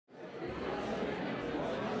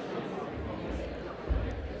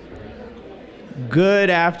Good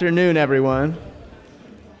afternoon, everyone.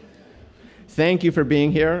 Thank you for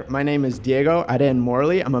being here. My name is Diego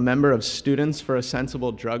Aden-Morley. I'm a member of Students for a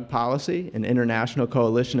Sensible Drug Policy, an international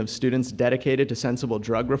coalition of students dedicated to sensible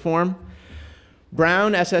drug reform.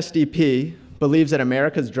 Brown SSDP believes that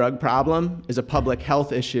America's drug problem is a public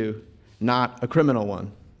health issue, not a criminal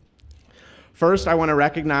one. First, I want to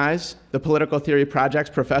recognize the Political Theory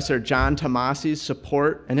Project's Professor John Tomasi's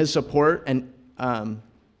support and his support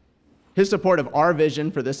of our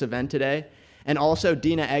vision for this event today, and also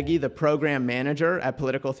Dina Eggy, the program manager at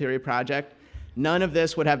Political Theory Project. None of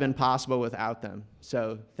this would have been possible without them,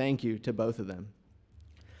 so thank you to both of them.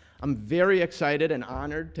 I'm very excited and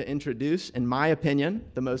honored to introduce, in my opinion,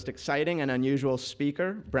 the most exciting and unusual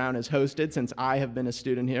speaker Brown has hosted since I have been a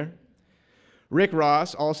student here. Rick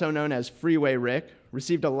Ross, also known as Freeway Rick,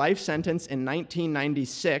 received a life sentence in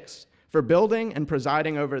 1996 for building and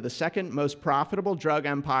presiding over the second most profitable drug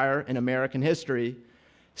empire in American history,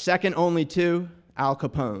 second only to Al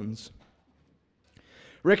Capone's.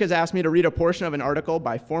 Rick has asked me to read a portion of an article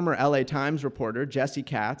by former LA Times reporter Jesse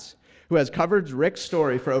Katz, who has covered Rick's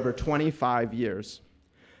story for over 25 years.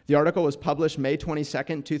 The article was published May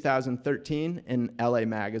 22nd, 2013 in LA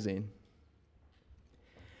Magazine.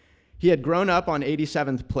 He had grown up on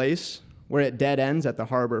 87th Place, where it dead ends at the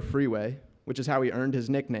Harbor Freeway, which is how he earned his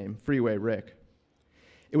nickname, Freeway Rick.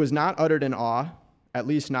 It was not uttered in awe, at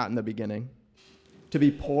least not in the beginning. To be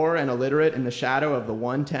poor and illiterate in the shadow of the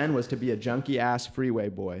 110 was to be a junkie-ass freeway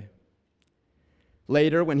boy.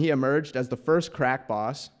 Later, when he emerged as the first crack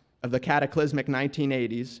boss of the cataclysmic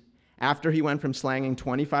 1980s, after he went from slanging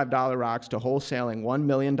 $25 rocks to wholesaling $1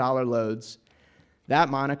 million loads, that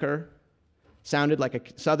moniker sounded like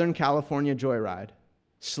a Southern California joyride,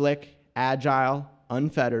 slick, agile,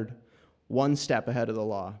 unfettered, one step ahead of the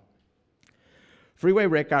law. Freeway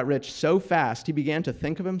Rick got rich so fast he began to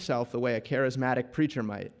think of himself the way a charismatic preacher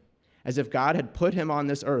might, as if God had put him on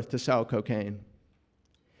this earth to sell cocaine.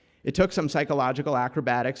 It took some psychological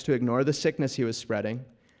acrobatics to ignore the sickness he was spreading,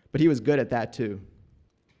 but he was good at that too.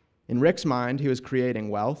 In Rick's mind, he was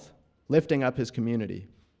creating wealth, lifting up his community.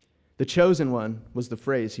 The chosen one was the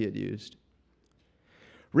phrase he had used.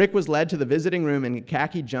 Rick was led to the visiting room in a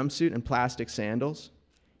khaki jumpsuit and plastic sandals.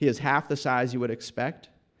 He is half the size you would expect,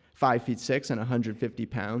 5'6" and 150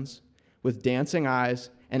 pounds, with dancing eyes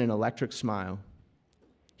and an electric smile.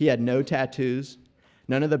 He had no tattoos,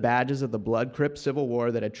 none of the badges of the blood-cripped Civil War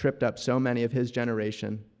that had tripped up so many of his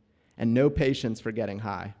generation, and no patience for getting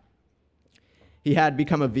high. He had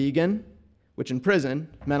become a vegan, which in prison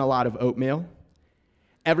meant a lot of oatmeal.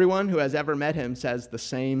 Everyone who has ever met him says the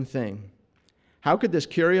same thing. How could this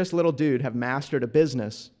curious little dude have mastered a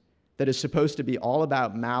business that is supposed to be all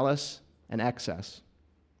about malice and excess?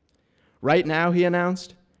 Right now, he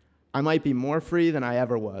announced, I might be more free than I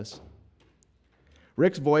ever was.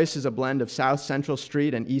 Rick's voice is a blend of South Central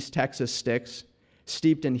Street and East Texas sticks,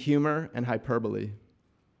 steeped in humor and hyperbole.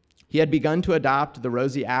 He had begun to adopt the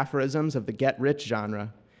rosy aphorisms of the get-rich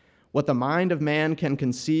genre. What the mind of man can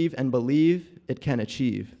conceive and believe, it can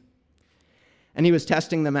achieve. And he was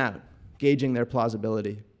testing them out, gauging their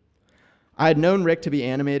plausibility. I had known Rick to be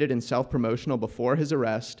animated and self-promotional before his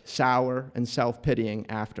arrest, sour and self-pitying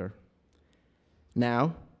after.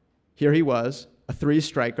 Now, here he was, a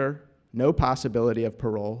three-striker, no possibility of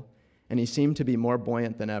parole, and he seemed to be more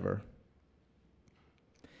buoyant than ever.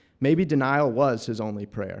 Maybe denial was his only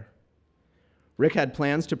prayer. Rick had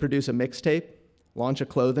plans to produce a mixtape, launch a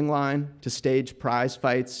clothing line, to stage prize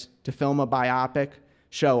fights, to film a biopic,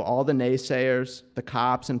 show all the naysayers, the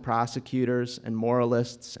cops and prosecutors and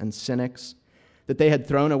moralists and cynics, that they had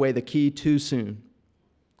thrown away the key too soon.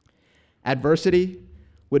 Adversity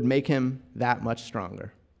would make him that much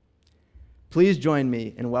stronger. Please join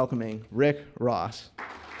me in welcoming Rick Ross.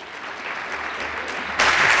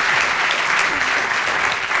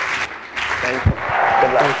 Thank you.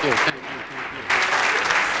 Good luck. Thank you.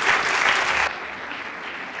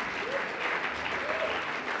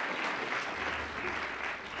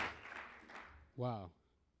 Wow.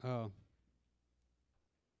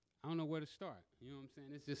 I don't know where to start. You know what I'm saying?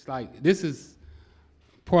 It's just like, this is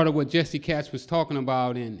part of what Jesse Katz was talking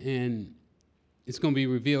about, and it's going to be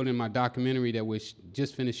revealed in my documentary that we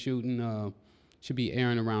just finished shooting. Should be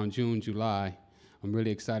airing around June, July. I'm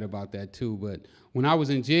really excited about that too. But when I was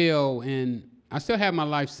in jail, and I still had my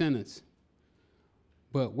life sentence,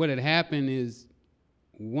 but what had happened is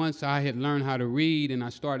once I had learned how to read and I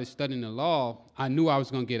started studying the law, I knew I was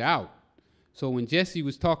going to get out. So when Jesse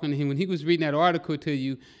was talking to him, when he was reading that article to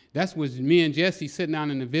you, that was me and Jesse sitting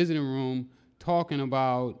down in the visiting room talking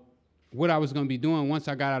about what I was going to be doing once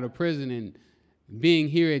I got out of prison, and being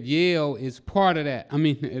here at Yale is part of that. I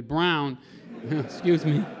mean, at Brown, Excuse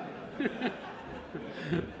me.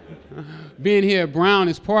 Being here at Brown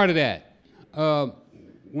is part of that.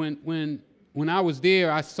 When I was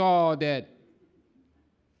there, I saw that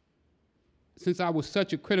since I was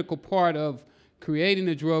such a critical part of creating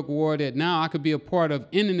the drug war, that now I could be a part of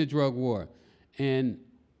ending the drug war. And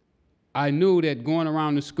I knew that going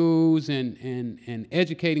around the schools and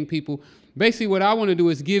educating people, basically what I want to do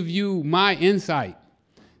is give you my insight.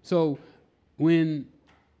 So when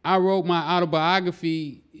I wrote my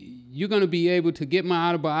autobiography, you're going to be able to get my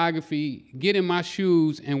autobiography, get in my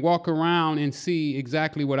shoes, and walk around and see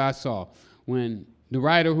exactly what I saw. When the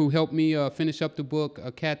writer who helped me finish up the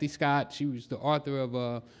book, Kathy Scott, she was the author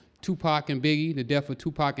of Tupac and Biggie, The Death of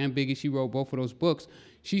Tupac and Biggie. She wrote both of those books.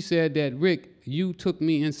 She said that, Rick, you took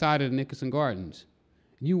me inside of the Nickerson Gardens.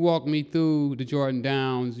 You walked me through the Jordan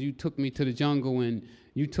Downs. You took me to the jungle, and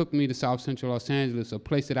you took me to South Central Los Angeles, a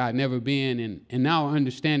place that I'd never been, and now I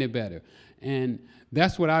understand it better. And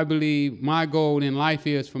that's what I believe my goal in life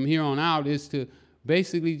is from here on out, is to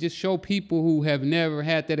basically just show people who have never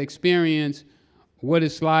had that experience what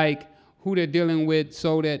it's like, who they're dealing with,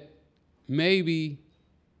 so that maybe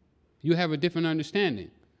you have a different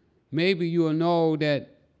understanding. Maybe you'll know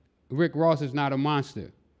that Rick Ross is not a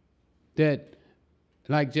monster. That,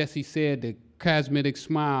 like Jesse said, the charismatic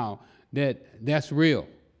smile, that's real.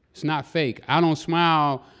 It's not fake. I don't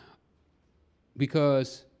smile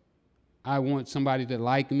because I want somebody to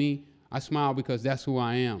like me. I smile because that's who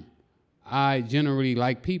I am. I generally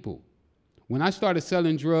like people. When I started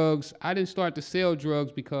selling drugs, I didn't start to sell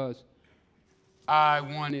drugs because I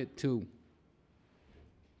wanted to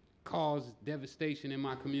cause devastation in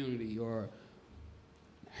my community or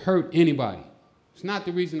hurt anybody. It's not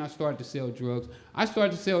the reason I started to sell drugs. I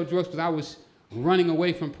started to sell drugs because I was running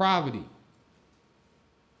away from poverty.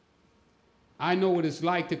 I know what it's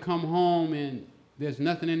like to come home and there's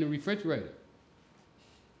nothing in the refrigerator.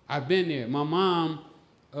 I've been there. My mom,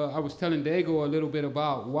 I was telling Dago a little bit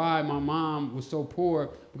about why my mom was so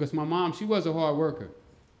poor, because my mom, she was a hard worker.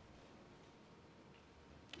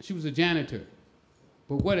 She was a janitor.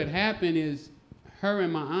 But what had happened is her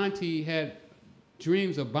and my auntie had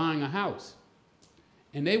dreams of buying a house.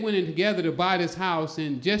 And they went in together to buy this house,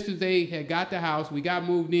 and just as they had got the house, we got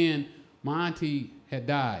moved in, my auntie had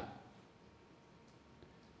died.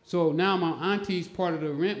 So now my auntie's part of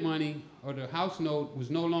the rent money or the house note was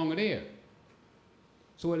no longer there.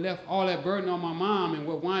 So it left all that burden on my mom, and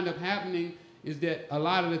what wound up happening is that a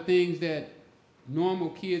lot of the things that normal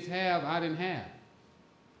kids have, I didn't have.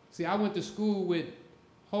 See, I went to school with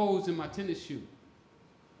holes in my tennis shoe.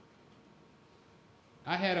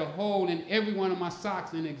 I had a hole in every one of my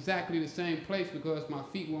socks in exactly the same place because my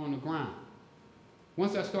feet were on the ground.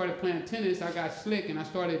 Once I started playing tennis, I got slick and I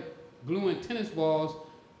started gluing tennis balls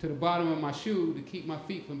to the bottom of my shoe to keep my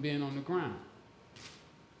feet from being on the ground.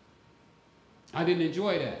 I didn't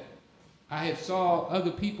enjoy that. I had saw other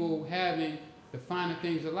people having the finer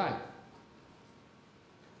things of life.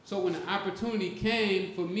 So when the opportunity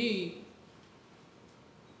came for me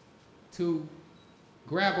to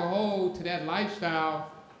grab a hold to that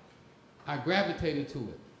lifestyle, I gravitated to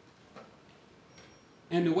it.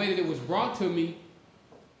 And the way that it was brought to me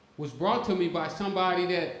by somebody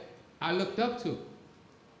that I looked up to.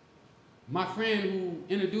 My friend who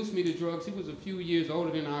introduced me to drugs, he was a few years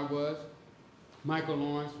older than I was, Michael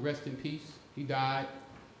Lawrence, rest in peace. He died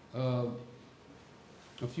a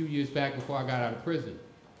few years back before I got out of prison.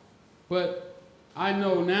 But I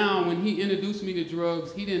know now when he introduced me to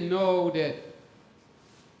drugs, he didn't know that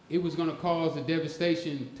it was going to cause the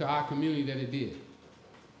devastation to our community that it did.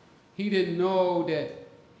 He didn't know that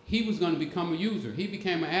he was going to become a user. He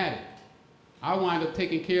became an addict. I wound up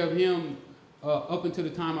taking care of him up until the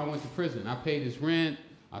time I went to prison. I paid his rent,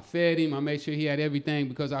 I fed him, I made sure he had everything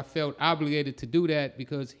because I felt obligated to do that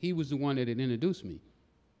because he was the one that had introduced me.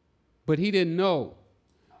 But he didn't know.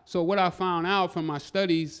 So what I found out from my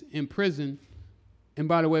studies in prison, and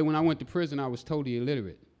by the way, when I went to prison, I was totally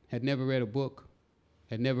illiterate, had never read a book,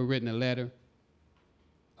 had never written a letter,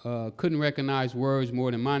 couldn't recognize words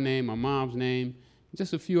more than my name, my mom's name,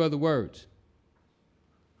 just a few other words.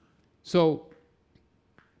 So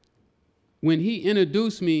when he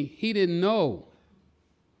introduced me, he didn't know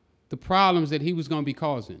the problems that he was going to be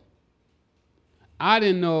causing. I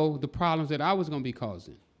didn't know the problems that I was going to be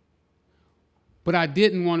causing. But I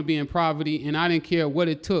didn't want to be in poverty, and I didn't care what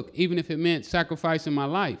it took, even if it meant sacrificing my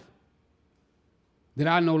life. That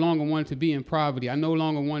I no longer wanted to be in poverty. I no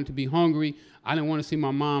longer wanted to be hungry. I didn't want to see my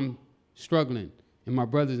mom struggling and my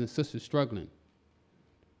brothers and sisters struggling.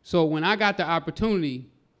 So when I got the opportunity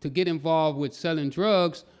to get involved with selling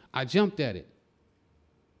drugs, I jumped at it.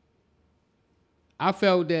 I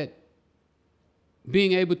felt that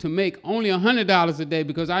being able to make only $100 a day,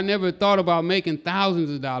 because I never thought about making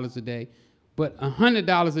thousands of dollars a day, but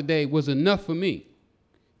 $100 a day was enough for me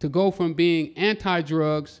to go from being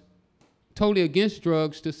anti-drugs, totally against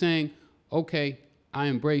drugs, to saying, okay, I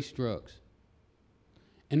embrace drugs.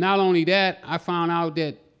 And not only that, I found out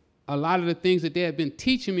that a lot of the things that they had been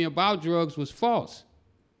teaching me about drugs was false.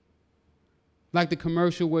 Like the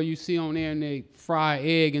commercial where you see on there and they fry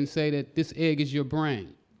egg and say that this egg is your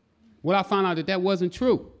brain. Well, I found out that that wasn't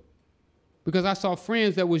true, because I saw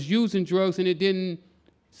friends that was using drugs and it didn't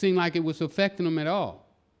seem like it was affecting them at all.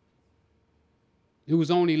 It was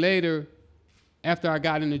only later, after I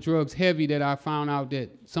got into drugs heavy, that I found out that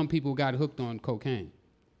some people got hooked on cocaine.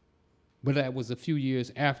 But that was a few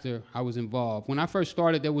years after I was involved. When I first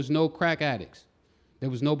started, there was no crack addicts. There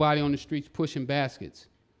was nobody on the streets pushing baskets.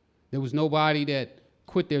 There was nobody that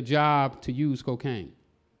quit their job to use cocaine.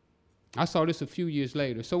 I saw this a few years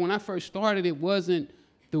later. So when I first started, it wasn't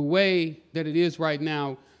the way that it is right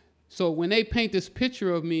now. So when they paint this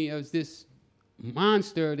picture of me as this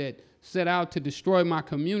monster that set out to destroy my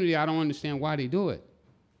community, I don't understand why they do it.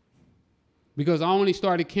 Because I only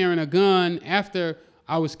started carrying a gun after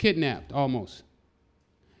I was kidnapped, almost.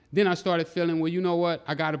 Then I started feeling, well, you know what?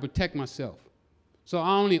 I got to protect myself. So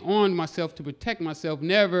I only armed myself to protect myself,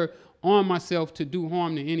 never armed myself to do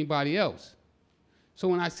harm to anybody else. So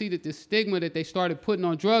when I see that this stigma that they started putting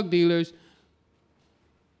on drug dealers,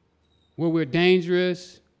 where we're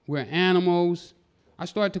dangerous, we're animals, I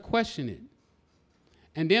started to question it.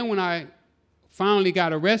 And then when I finally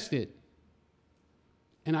got arrested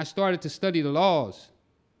and I started to study the laws,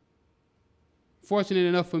 fortunate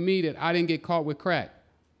enough for me that I didn't get caught with crack.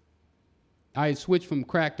 I had switched from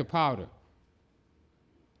crack to powder.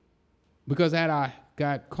 Because had I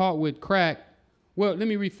got caught with crack, well, let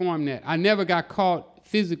me reform that. I never got caught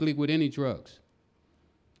physically with any drugs.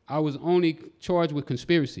 I was only charged with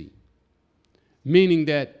conspiracy, meaning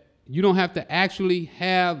that you don't have to actually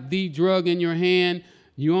have the drug in your hand.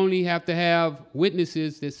 You only have to have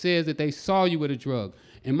witnesses that says that they saw you with a drug.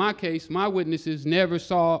 In my case, my witnesses never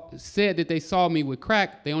said that they saw me with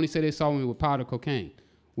crack. They only said they saw me with powder cocaine,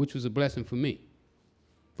 which was a blessing for me.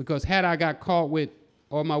 Because had I got caught with,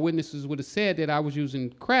 or my witnesses would have said that I was using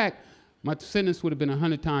crack, my sentence would have been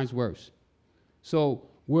 100 times worse. So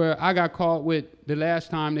where I got caught with the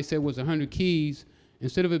last time they said was 100 keys,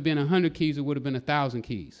 instead of it being 100 keys, it would have been 1,000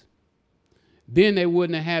 keys. Then they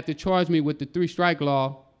wouldn't have had to charge me with the 3-strike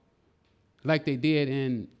law like they did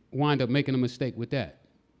and wind up making a mistake with that.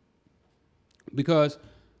 Because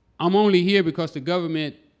I'm only here because the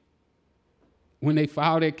government, when they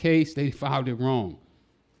filed their case, they filed it wrong.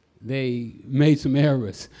 They made some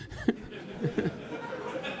errors.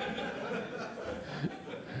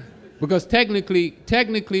 Because technically,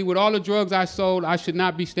 with all the drugs I sold, I should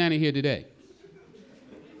not be standing here today.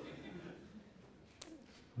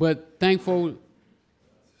 But thankful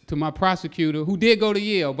to my prosecutor, who did go to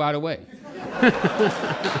Yale, by the way.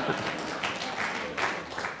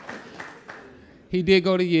 He did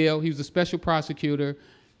go to Yale. He was a special prosecutor.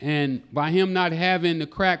 And by him not having the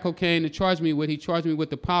crack cocaine to charge me with, he charged me with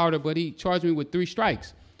the powder, but he charged me with 3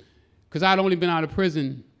 strikes. Because I'd only been out of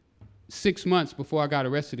prison 6 months before I got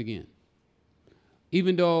arrested again.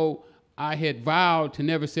 Even though I had vowed to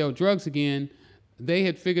never sell drugs again, they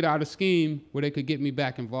had figured out a scheme where they could get me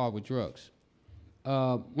back involved with drugs.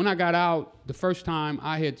 When I got out the first time,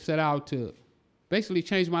 I had set out to basically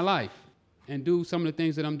change my life and do some of the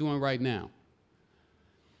things that I'm doing right now.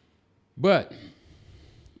 But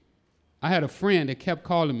I had a friend that kept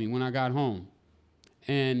calling me when I got home.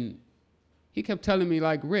 And he kept telling me,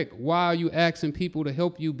 like, Rick, why are you asking people to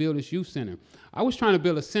help you build this youth center? I was trying to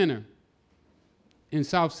build a center in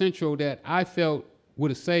South Central that I felt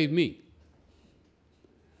would have saved me.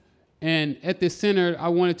 And at this center, I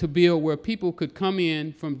wanted to build where people could come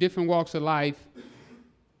in from different walks of life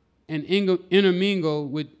and intermingle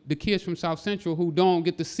with the kids from South Central who don't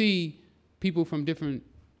get to see people from different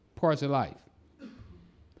parts of life.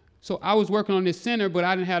 So I was working on this center, but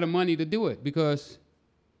I didn't have the money to do it because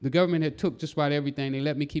the government had took just about everything. They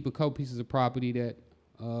let me keep a couple pieces of property that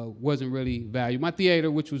wasn't really valuable. My theater,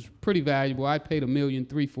 which was pretty valuable, I paid $1.3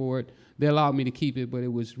 million for it. They allowed me to keep it, but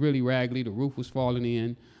it was really raggedy. The roof was falling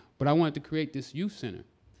in. But I wanted to create this youth center.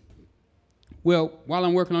 Well, while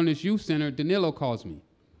I'm working on this youth center, Danilo calls me.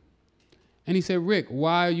 And he said, Rick,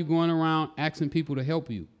 why are you going around asking people to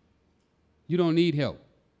help you? You don't need help.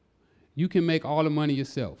 You can make all the money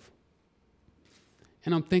yourself.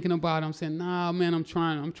 And I'm thinking about it. I'm saying, nah, man, I'm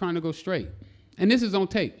trying to go straight. And this is on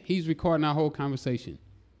tape. He's recording our whole conversation.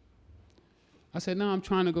 I said, no, I'm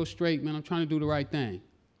trying to go straight, man. I'm trying to do the right thing.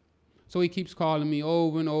 So he keeps calling me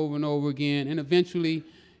over and over and over again. And eventually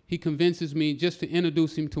he convinces me just to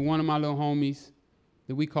introduce him to one of my little homies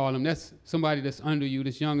that we call him. That's somebody that's under you,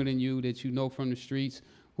 that's younger than you, that you know from the streets,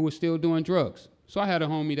 who is still doing drugs. So I had a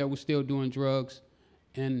homie that was still doing drugs,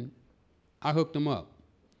 and I hooked him up.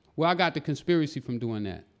 Well, I got the conspiracy from doing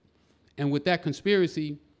that. And with that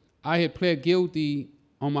conspiracy, I had pled guilty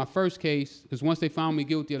on my first case, because once they found me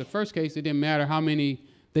guilty of the first case, it didn't matter how many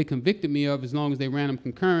they convicted me of, as long as they ran them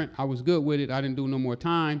concurrent. I was good with it. I didn't do no more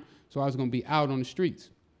time, so I was going to be out on the streets.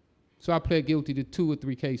 So I pled guilty to 2 or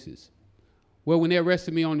 3 cases. Well, when they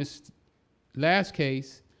arrested me on this last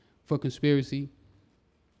case for conspiracy,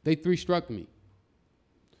 they 3-struck me.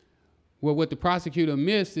 Well, what the prosecutor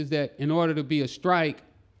missed is that in order to be a strike,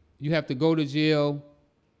 you have to go to jail.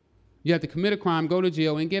 You have to commit a crime, go to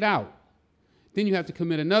jail, and get out. Then you have to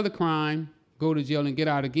commit another crime, go to jail, and get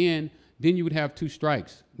out again. Then you would have 2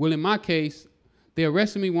 strikes. Well, in my case, they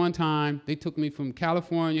arrested me one time. They took me from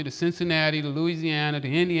California to Cincinnati to Louisiana to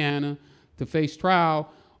Indiana to face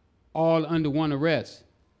trial, all under one arrest.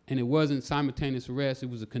 And it wasn't simultaneous arrest.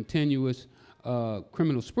 It was a continuous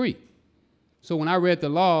criminal spree. So when I read the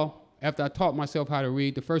law, after I taught myself how to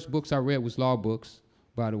read, the first books I read was law books,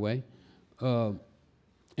 by the way. And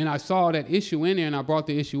I saw that issue in there, and I brought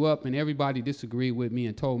the issue up, and everybody disagreed with me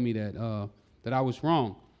and told me that, that I was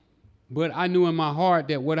wrong. But I knew in my heart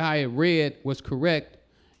that what I had read was correct,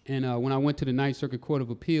 and when I went to the Ninth Circuit Court of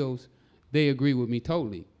Appeals, they agreed with me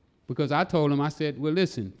totally. Because I told them, I said, well,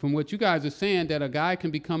 listen, from what you guys are saying, that a guy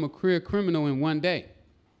can become a career criminal in one day.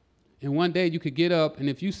 In one day, you could get up, and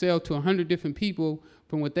if you sell to 100 different people,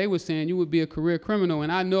 from what they were saying, you would be a career criminal.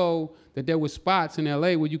 And I know that there were spots in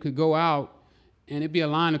LA where you could go out, and it'd be a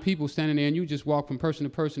line of people standing there, and you just walk from person to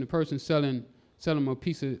person to person selling them a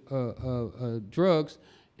piece of drugs,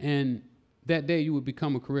 and that day you would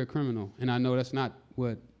become a career criminal. And I know that's not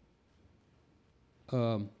what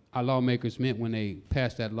our lawmakers meant when they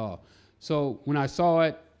passed that law. So when I saw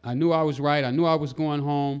it, I knew I was right. I knew I was going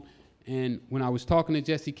home. And when I was talking to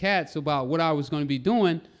Jesse Katz about what I was going to be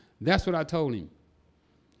doing, that's what I told him.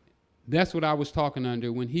 That's what I was talking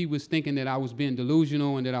under when he was thinking that I was being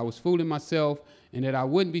delusional and that I was fooling myself and that I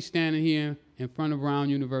wouldn't be standing here in front of Brown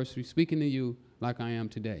University speaking to you like I am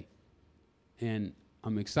today. And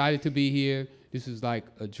I'm excited to be here. This is like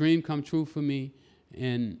a dream come true for me.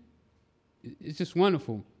 And it's just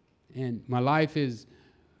wonderful. And my life is,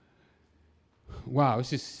 wow, it's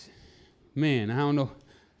just, man, I don't know.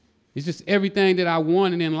 It's just everything that I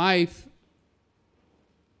wanted in life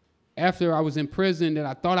after I was in prison that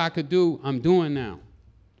I thought I could do, I'm doing now.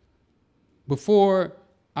 Before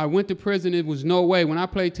I went to prison, it was no way. When I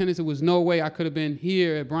played tennis, it was no way I could have been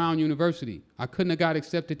here at Brown University. I couldn't have got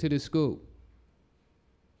accepted to this school.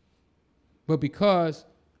 But because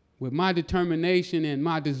with my determination and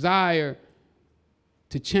my desire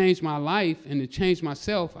to change my life and to change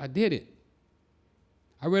myself, I did it.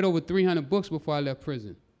 I read over 300 books before I left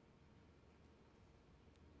prison.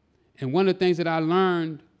 And one of the things that I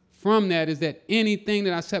learned from that is that anything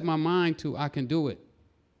that I set my mind to, I can do it.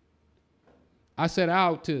 I set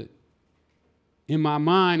out to, in my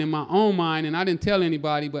mind, in my own mind, and I didn't tell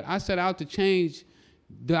anybody, but I set out to change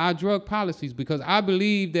our drug policies because I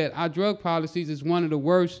believe that our drug policies is one of the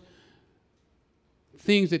worst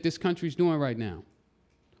things that this country is doing right now.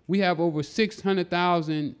 We have over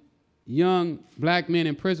 600,000 young black men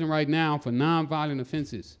in prison right now for nonviolent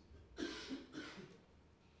offenses.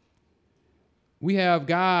 We have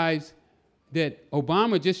guys that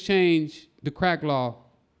Obama just changed the crack law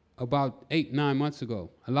about 8-9 months ago.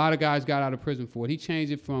 A lot of guys got out of prison for it. He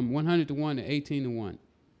changed it from 100 to 1 to 18 to 1,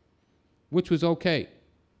 which was okay,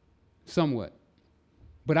 somewhat.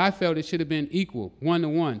 But I felt it should have been equal, 1 to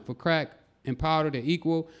 1. For crack and powder, they're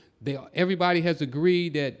equal. Everybody has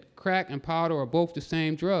agreed that crack and powder are both the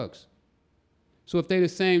same drugs. So if they're the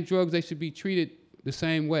same drugs, they should be treated the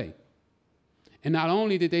same way. And not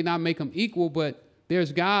only did they not make them equal, but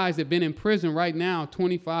there's guys that have been in prison right now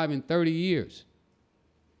 25 and 30 years.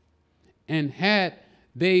 And had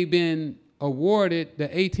they been awarded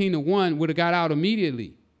the 18 to 1, would have got out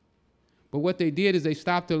immediately. But what they did is they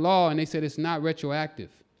stopped the law and they said it's not retroactive.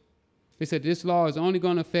 They said this law is only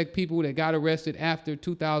going to affect people that got arrested after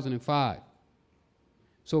 2005.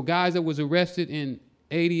 So guys that was arrested in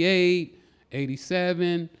 88,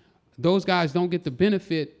 87, those guys don't get the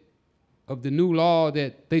benefit of the new law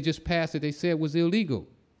that they just passed that they said was illegal.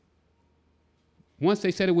 Once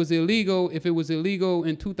they said it was illegal, if it was illegal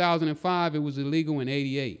in 2005, it was illegal in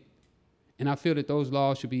 88. And I feel that those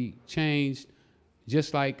laws should be changed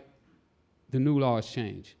just like the new laws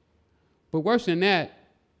change. But worse than that,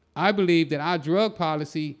 I believe that our drug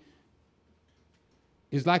policy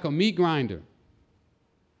is like a meat grinder.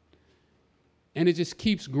 And it just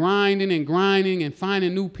keeps grinding and grinding and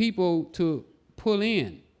finding new people to pull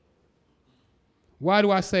in. Why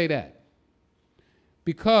do I say that?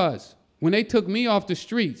 Because when they took me off the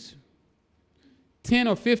streets, 10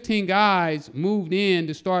 or 15 guys moved in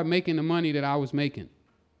to start making the money that I was making.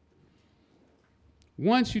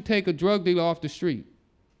 Once you take a drug dealer off the street,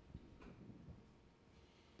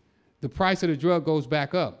 the price of the drug goes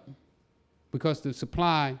back up because the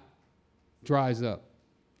supply dries up.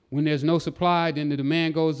 When there's no supply, then the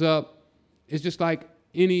demand goes up. It's just like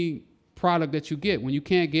any product that you get. When you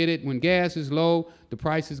can't get it, when gas is low, the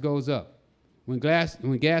prices goes up. When gas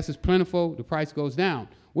is plentiful, the price goes down.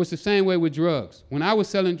 Well, it's the same way with drugs. When I was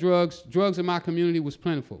selling drugs, drugs in my community was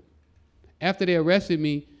plentiful. After they arrested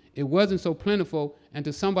me, it wasn't so plentiful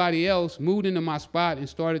until somebody else moved into my spot and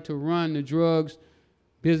started to run the drugs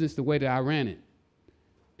business the way that I ran it.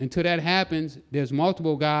 Until that happens, there's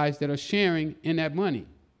multiple guys that are sharing in that money.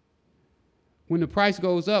 When the price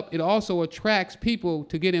goes up, it also attracts people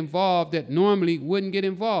to get involved that normally wouldn't get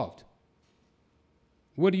involved.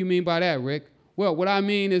 What do you mean by that, Rick? Well, what I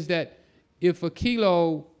mean is that if a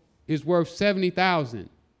kilo is worth $70,000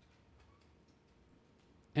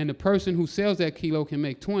 and the person who sells that kilo can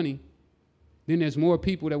make 20, then there's more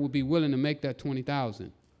people that would be willing to make that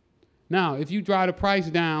 20,000. Now, if you drive the price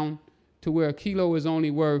down to where a kilo is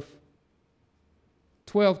only worth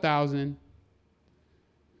 12,000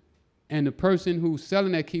 and the person who's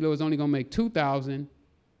selling that kilo is only going to make 2,000,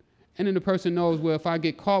 and then the person knows, well, if I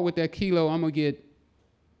get caught with that kilo, I'm going to get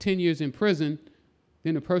 10 years in prison,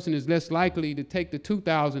 then the person is less likely to take the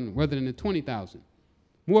 2,000 rather than the 20,000.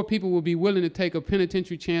 More people will be willing to take a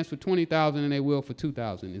penitentiary chance for 20,000 than they will for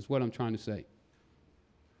 2,000, is what I'm trying to say.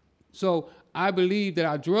 So I believe that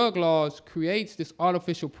our drug laws creates this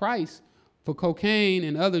artificial price for cocaine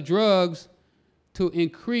and other drugs to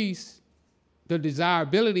increase the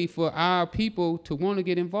desirability for our people to want to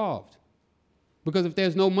get involved. Because if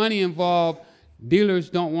there's no money involved, dealers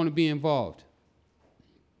don't want to be involved.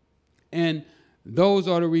 And those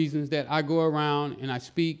are the reasons that I go around and I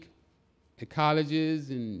speak at colleges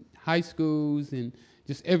and high schools and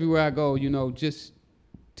just everywhere I go, you know, just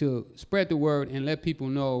to spread the word and let people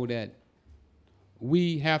know that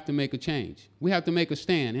we have to make a change. We have to make a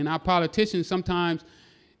stand. And our politicians sometimes,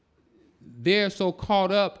 they're so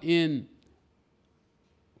caught up in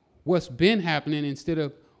what's been happening instead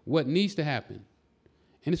of what needs to happen.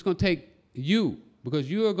 And it's going to take you, because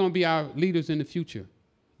you are going to be our leaders in the future.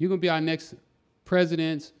 You're going to be our next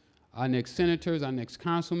presidents, our next senators, our next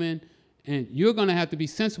councilmen, and you're going to have to be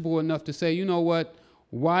sensible enough to say, you know what,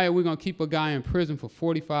 why are we going to keep a guy in prison for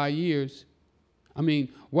 45 years? I mean,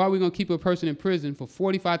 why are we going to keep a person in prison for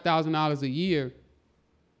 $45,000 a year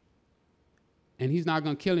and he's not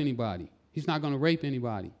going to kill anybody? He's not going to rape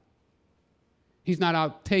anybody. He's not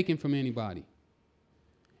out taking from anybody.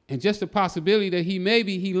 And just the possibility that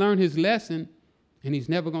he learned his lesson and he's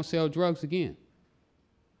never going to sell drugs again.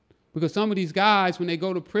 Because some of these guys, when they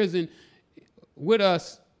go to prison with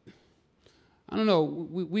us, I don't know,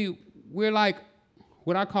 we're like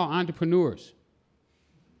what I call entrepreneurs.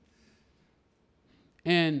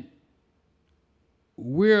 And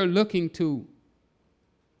we're looking to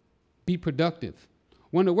be productive.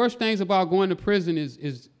 One of the worst things about going to prison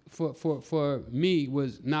is for me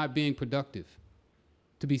was not being productive.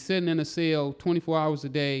 To be sitting in a cell 24 hours a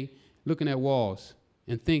day looking at walls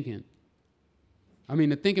and thinking. I mean,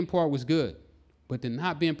 the thinking part was good, but the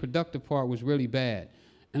not being productive part was really bad.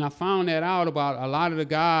 And I found that out about a lot of the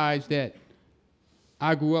guys that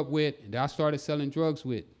I grew up with, that I started selling drugs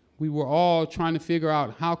with. We were all trying to figure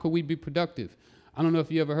out how could we be productive. I don't know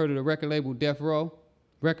if you ever heard of the record label Death Row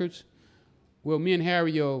Records. Well, me and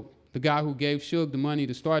Harry-O, the guy who gave Suge the money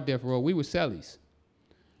to start Death Row, we were sellies.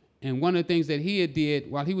 And one of the things that he had did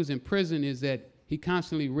while he was in prison is that he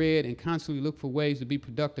constantly read and constantly looked for ways to be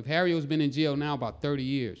productive. Harry-O's been in jail now about 30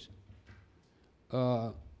 years.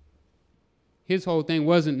 His whole thing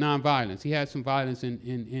wasn't nonviolence. He had some violence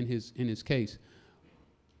in his case.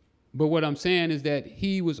 But what I'm saying is that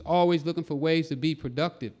he was always looking for ways to be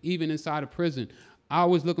productive, even inside of prison. I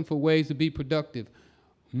was looking for ways to be productive.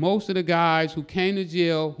 Most of the guys who came to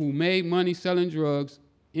jail, who made money selling drugs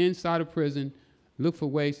inside of prison, look for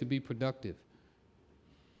ways to be productive.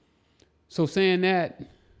 So saying that,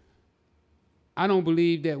 I don't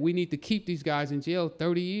believe that we need to keep these guys in jail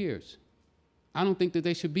 30 years. I don't think that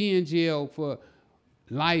they should be in jail for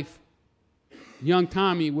life. Young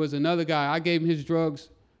Tommy was another guy. I gave him his drugs,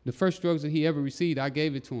 the first drugs that he ever received, I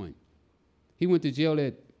gave it to him. He went to jail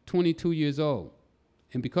at 22 years old.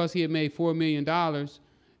 And because he had made $4 million,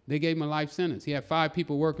 they gave him a life sentence. He had 5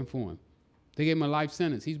 people working for him. They gave him a life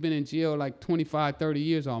sentence. He's been in jail like 25, 30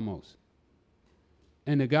 years almost.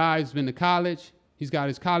 And the guy's been to college. He's got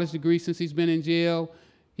his college degree since he's been in jail.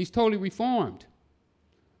 He's totally reformed.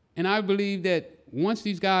 And I believe that once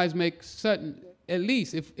these guys make certain, at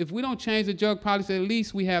least, if we don't change the drug policy, at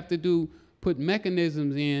least we have to put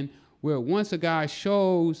mechanisms in where once a guy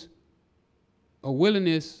shows a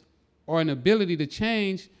willingness or an ability to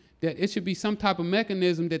change, that it should be some type of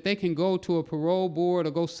mechanism that they can go to a parole board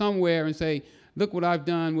or go somewhere and say, look what I've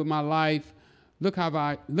done with my life. Look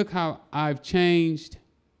how I've changed.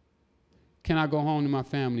 Can I go home to my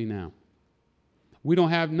family now? We don't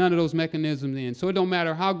have none of those mechanisms in. So it don't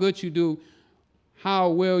matter how good you do, how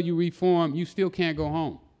well you reform, you still can't go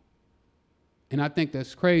home. And I think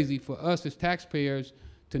that's crazy for us as taxpayers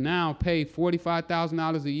to now pay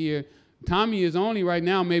 $45,000 a year. Tommy is only right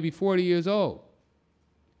now maybe 40 years old.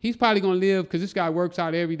 He's probably going to live, because this guy works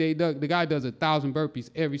out every day. The guy does 1,000 burpees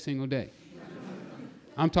every single day.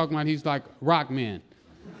 I'm talking about he's like Rock Man.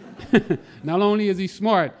 Not only is he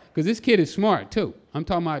smart, because this kid is smart too. I'm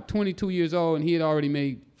talking about 22 years old, and he had already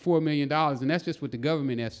made $4 million, and that's just what the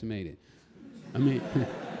government estimated. I mean,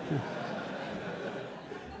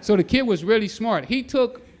 so the kid was really smart. He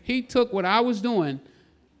took what I was doing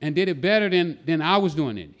and did it better than I was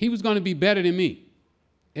doing it. He was going to be better than me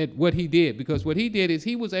at what he did, because what he did is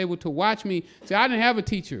he was able to watch me. See, I didn't have a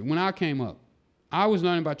teacher when I came up. I was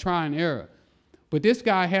learning by trial and error. But this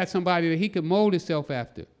guy had somebody that he could mold himself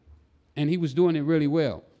after, and he was doing it really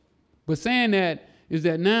well. But saying that is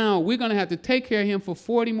that now we're going to have to take care of him for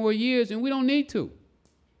 40 more years, and we don't need to.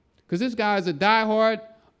 Because this guy is a diehard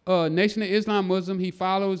Nation of Islam Muslim. He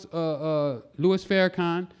follows Louis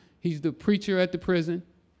Farrakhan. He's the preacher at the prison.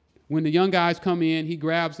 When the young guys come in, he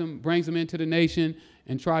grabs them, brings them into the nation,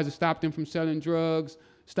 and tries to stop them from selling drugs,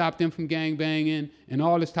 stop them from gang banging, and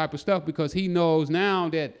all this type of stuff, because he knows now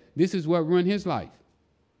that this is what ruined his life.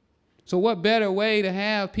 So what better way to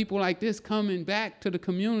have people like this coming back to the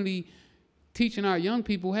community, teaching our young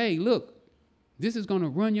people, hey, look, this is going to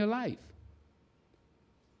run your life,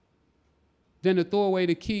 than to throw away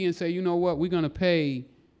the key and say, you know what, we're going to pay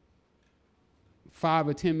 $5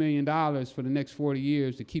 or $10 million for the next 40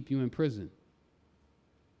 years to keep you in prison.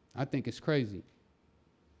 I think it's crazy.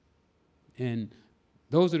 And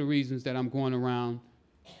those are the reasons that I'm going around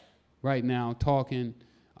right now talking.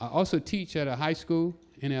 I also teach at a high school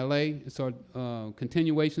in LA. It's our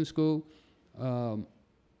continuation school.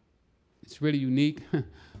 It's really unique.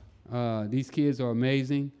 These kids are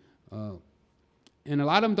amazing. And a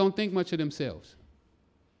lot of them don't think much of themselves.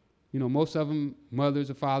 You know, most of them,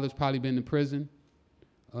 mothers or fathers, probably been in prison.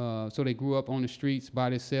 So they grew up on the streets by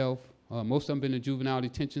themselves. Most of them been in a juvenile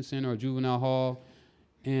detention center or juvenile hall.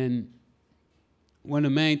 And one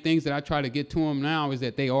of the main things that I try to get to them now is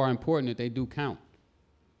that they are important, that they do count.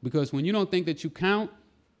 Because when you don't think that you count,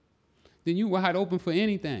 then you're wide open for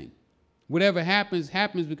anything. Whatever happens,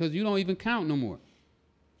 happens because you don't even count no more.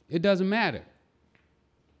 It doesn't matter.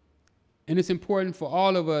 And it's important for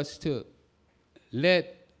all of us to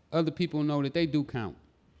let other people know that they do count,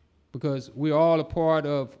 because we're all a part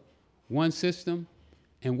of one system,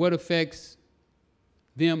 and what affects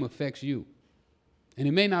them affects you. And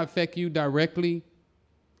it may not affect you directly.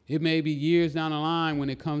 It may be years down the line when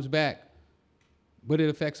it comes back, but it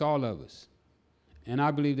affects all of us. And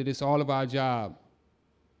I believe that it's all of our job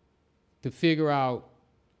to figure out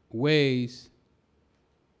ways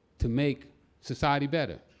to make society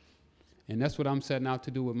better. And that's what I'm setting out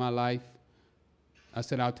to do with my life. I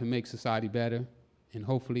set out to make society better. And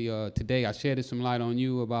hopefully today I shedded some light on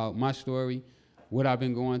you about my story, what I've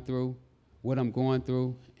been going through, what I'm going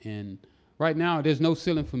through. And right now, there's no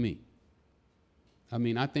ceiling for me. I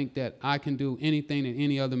mean, I think that I can do anything that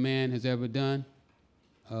any other man has ever done.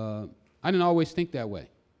 I didn't always think that way.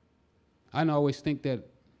 I didn't always think that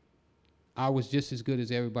I was just as good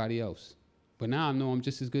as everybody else. But now I know I'm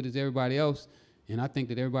just as good as everybody else, and I think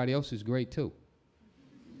that everybody else is great too.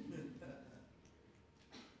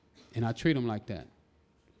 And I treat them like that.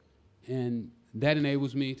 And that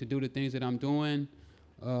enables me to do the things that I'm doing.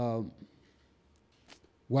 Wow,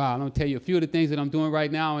 I'm going to tell you a few of the things that I'm doing right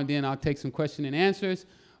now, and then I'll take some question and answers.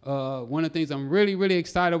 One of the things I'm really, really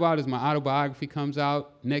excited about is my autobiography comes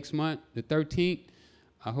out next month, the 13th.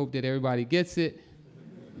 I hope that everybody gets it,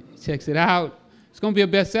 checks it out. It's going to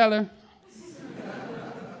be a bestseller.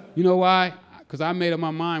 You know why? Because I made up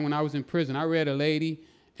my mind when I was in prison. I read a lady,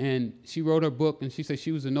 and she wrote her book, and she said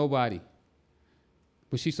she was a nobody.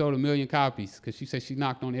 But she sold 1 million copies, because she said she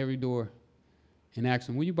knocked on every door and asked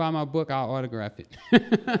them, will you buy my book? I'll autograph it.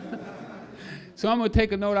 So I'm going to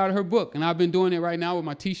take a note out of her book. And I've been doing it right now with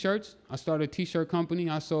my T-shirts. I started a T-shirt company.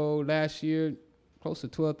 I sold last year close to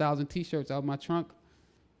 12,000 T-shirts out of my trunk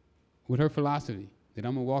with her philosophy that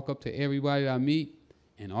I'm going to walk up to everybody that I meet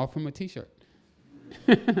and offer them a T-shirt.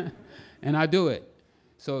 And I do it.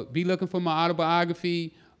 So be looking for my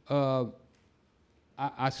autobiography.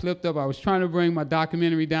 I slipped up. I was trying to bring my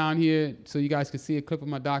documentary down here so you guys could see a clip of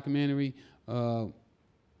my documentary, but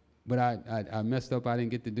I messed up. I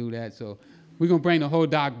didn't get to do that. So we're going to bring the whole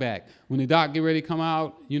doc back. When the doc get ready to come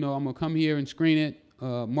out, I'm going to come here and screen it.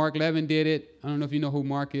 Mark Levin did it. I don't know if you know who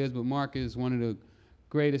Mark is, but Mark is one of the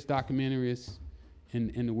greatest documentarists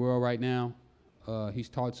in the world right now. He's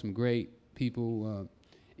taught some great people.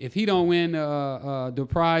 If he don't win the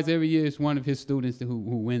prize every year, it's one of his students who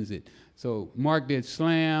wins it. So Mark did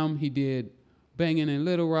Slam. He did Banging in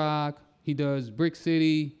Little Rock. He does Brick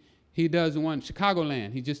City. He does the one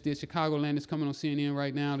Chicagoland. He just did Chicagoland. It's coming on CNN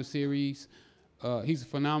right now, the series. He's a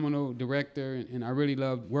phenomenal director, and I really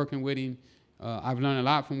love working with him. I've learned a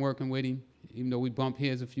lot from working with him, even though we bumped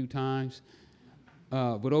heads a few times.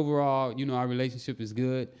 But overall, our relationship is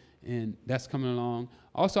good, and that's coming along.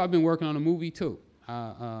 Also, I've been working on a movie, too.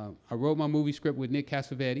 I wrote my movie script with Nick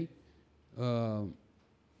Cassavetti.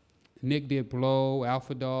 Nick did Blow,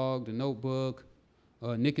 Alpha Dog, The Notebook.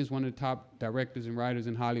 Nick is one of the top directors and writers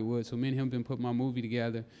in Hollywood, so me and him been putting my movie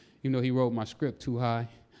together, even though he wrote my script too high.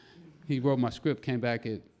 He wrote my script, came back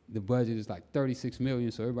at the budget is like $36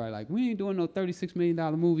 million, so everybody like, we ain't doing no $36 million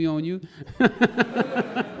movie on you.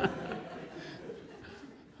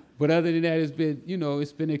 But other than that, it's been,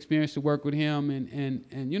 it's been an experience to work with him, and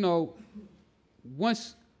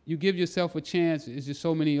once you give yourself a chance, there's just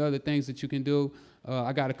so many other things that you can do.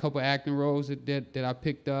 I got a couple acting roles that I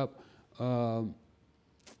picked up.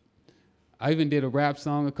 I even did a rap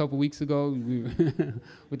song a couple weeks ago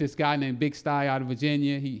with this guy named Big Sty out of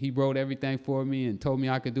Virginia. He wrote everything for me and told me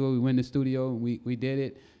I could do it. We went in the studio and we did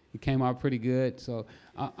it. It came out pretty good. So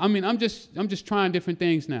I'm just trying different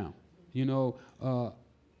things now.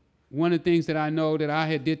 One of the things that I know that I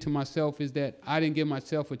had did to myself is that I didn't give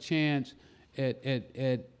myself a chance at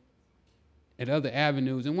other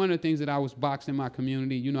avenues. And one of the things that I was boxed in my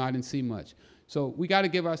community, I didn't see much. So we got to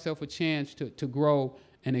give ourselves a chance to grow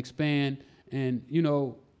and expand. And,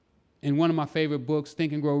 in one of my favorite books,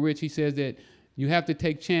 Think and Grow Rich, he says that you have to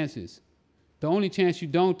take chances. The only chance you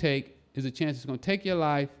don't take is a chance that's going to take your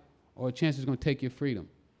life or a chance that's going to take your freedom.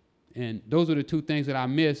 And those are the two things that I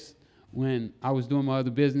missed when I was doing my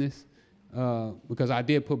other business, because I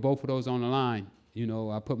did put both of those on the line.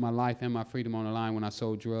 I put my life and my freedom on the line when I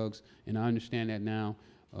sold drugs, and I understand that now.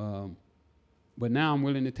 But now I'm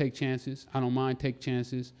willing to take chances. I don't mind take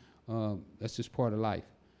chances. That's just part of life.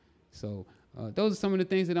 So those are some of the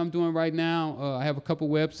things that I'm doing right now. I have a couple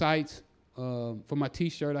websites. For my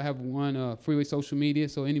T-shirt, I have one, Freeway Social Media,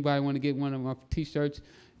 so anybody want to get one of my T-shirts.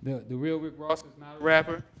 The real Rick Ross is not a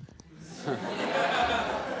rapper.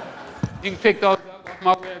 You can pick those up off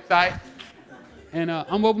my website. And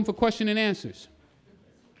I'm open for question and answers.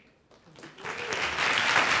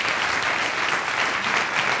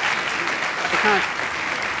 Okay.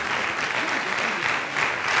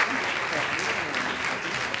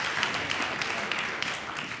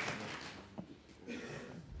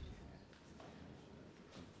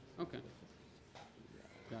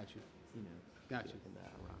 Got you.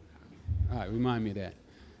 All right, remind me of that.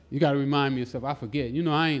 You got to remind me of stuff. I forget.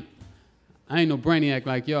 I ain't no brainiac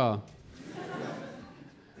like y'all.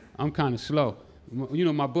 I'm kind of slow.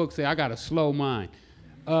 My book say I got a slow mind.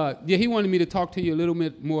 He wanted me to talk to you a little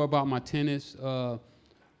bit more about my tennis.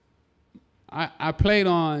 I played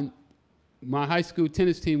on my high school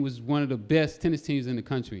tennis team. Was one of the best tennis teams in the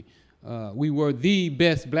country. We were the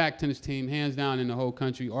best black tennis team, hands down, in the whole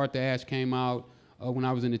country. Arthur Ashe came out when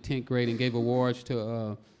I was in the 10th grade and gave awards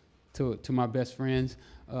to my best friends.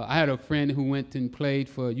 I had a friend who went and played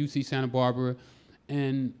for UC Santa Barbara,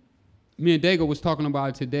 and me and Dago was talking about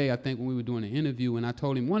it today, I think, when we were doing an interview, and I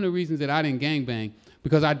told him one of the reasons that I didn't gangbang,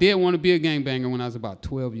 because I did want to be a gangbanger when I was about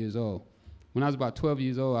 12 years old. When I was about 12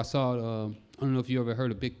 years old, I saw, I don't know if you ever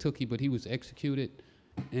heard of Big Tookie, but he was executed.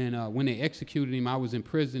 And when they executed him, I was in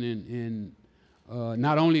prison, and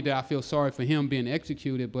not only did I feel sorry for him being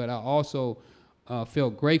executed, but I also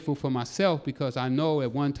felt grateful for myself, because I know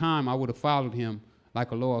at one time I would have followed him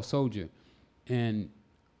like a loyal soldier. And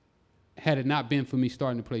had it not been for me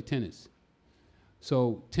starting to play tennis.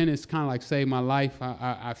 So tennis kind of like saved my life.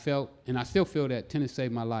 I felt, and I still feel that tennis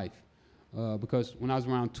saved my life. Because when I was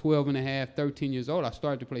around 12 and a half, 13 years old, I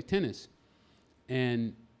started to play tennis.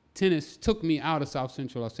 And tennis took me out of South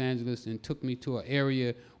Central Los Angeles and took me to an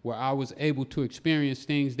area where I was able to experience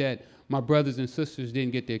things that my brothers and sisters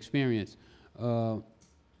didn't get to experience. All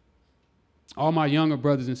my younger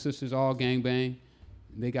brothers and sisters all gangbang.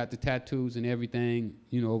 They got the tattoos and everything,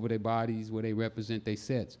 you know, over their bodies where they represent their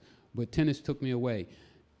sets. But tennis took me away.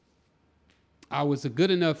 I was a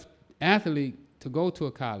good enough athlete to go to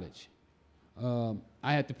a college.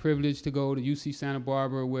 I had the privilege to go to UC Santa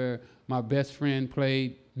Barbara, where my best friend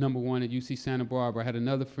played #1 at UC Santa Barbara. I had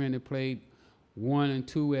another friend that played 1 and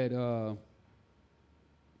 2 at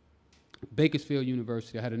Bakersfield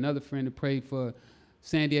University. I had another friend that played for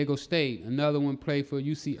San Diego State. Another one played for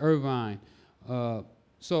UC Irvine.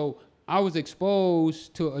 So I was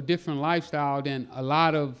exposed to a different lifestyle than a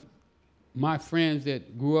lot of my friends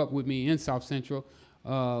that grew up with me in South Central.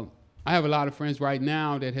 I have a lot of friends right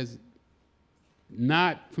now that has,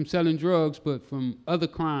 not from selling drugs, but from other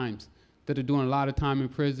crimes, that are doing a lot of time in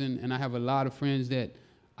prison. And I have a lot of friends that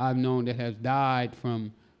I've known that have died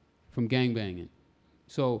from gangbanging.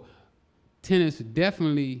 So tennis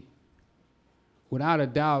definitely, without a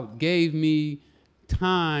doubt, gave me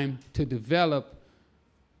time to develop,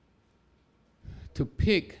 to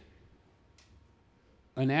pick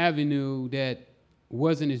an avenue that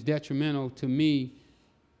wasn't as detrimental to me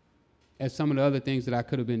as some of the other things that I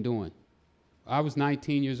could have been doing. I was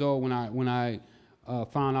 19 years old when I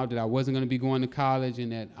found out that I wasn't going to be going to college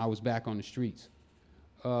and that I was back on the streets.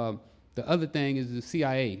 The other thing is the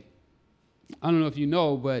CIA. I don't know if you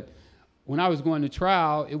know, but when I was going to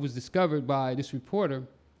trial, it was discovered by this reporter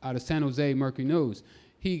out of San Jose Mercury News.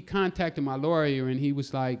 He contacted my lawyer and he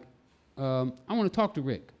was like, I want to talk to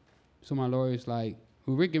Rick. So my lawyer's like,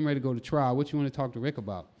 well, Rick getting ready to go to trial. What you want to talk to Rick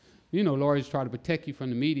about? You know, lawyers try to protect you from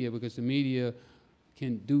the media because the media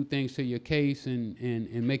can do things to your case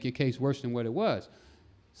and make your case worse than what it was.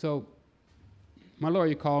 So my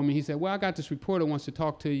lawyer called me. He said, well, I got this reporter wants to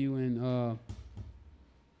talk to you, and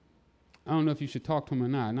I don't know if you should talk to him or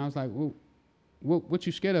not. And I was like, well, what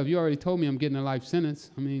you scared of? You already told me I'm getting a life sentence.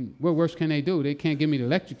 I mean, what worse can they do? They can't give me the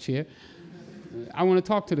electric chair. I want to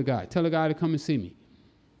talk to the guy. Tell the guy to come and see me.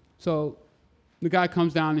 So the guy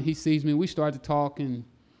comes down and he sees me. We start to talk. And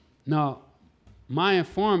now my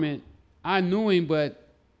informant, I knew him,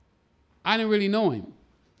 but I didn't really know him.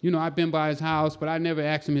 You know, I've been by his house, but I never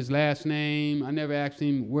asked him his last name. I never asked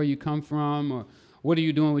him where you come from or what are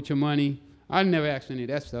you doing with your money. I never asked any of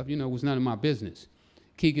that stuff. You know, it was none of my business.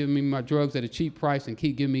 Keep giving me my drugs at a cheap price and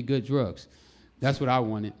keep giving me good drugs. That's what I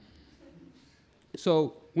wanted.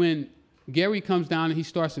 So when Gary comes down and he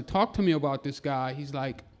starts to talk to me about this guy, he's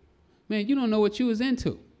like, man, you don't know what you was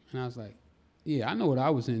into. And I was like, yeah, I know what I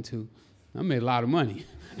was into. I made a lot of money.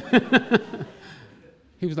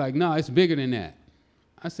 He was like, no, it's bigger than that.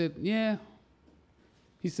 I said, yeah.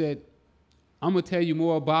 He said, I'm going to tell you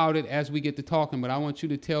more about it as we get to talking, but I want you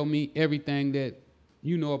to tell me everything that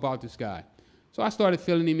you know about this guy. So I started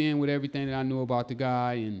filling him in with everything that I knew about the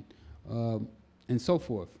guy and so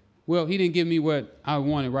forth. Well, he didn't give me what I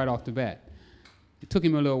wanted right off the bat. It took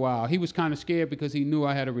him a little while. He was kind of scared because he knew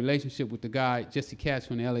I had a relationship with the guy, Jesse Katz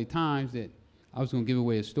from the LA Times, that I was going to give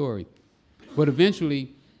away his story. But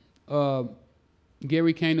eventually,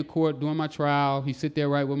 Gary came to court during my trial. He sit there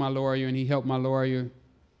right with my lawyer, and he helped my lawyer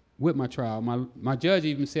with my trial. My judge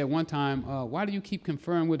even said one time, why do you keep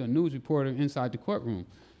conferring with a news reporter inside the courtroom?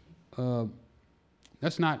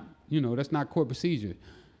 That's not, you know, that's not court procedure.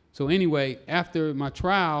 So anyway, after my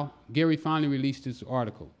trial, Gary finally released his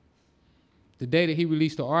article. The day that he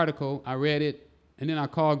released the article, I read it, and then I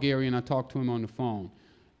called Gary and I talked to him on the phone.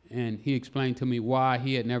 And he explained to me why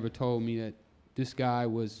he had never told me that this guy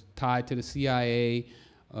was tied to the CIA.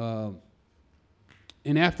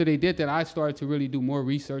 And after they did that, I started to really do more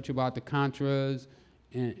research about the Contras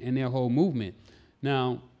and their whole movement.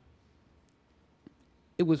 Now,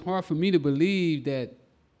 it was hard for me to believe that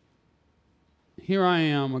here I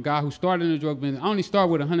am, a guy who started in the drug business. I only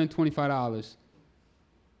started with $125,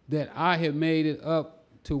 that I had made it up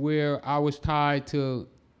to where I was tied to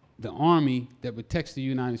the Army that protects the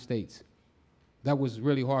United States. That was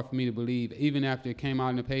really hard for me to believe. Even after it came out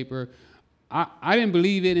in the paper, I didn't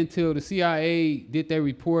believe it until the CIA did their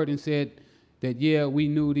report and said that, yeah, we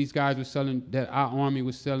knew these guys were selling, that our Army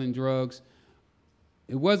was selling drugs.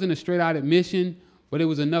 It wasn't a straight out admission, but it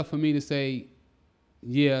was enough for me to say,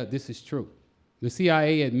 yeah, this is true. The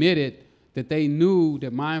CIA admitted that they knew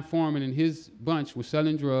that my informant and his bunch were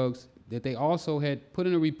selling drugs, that they also had put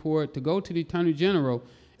in a report to go to the Attorney General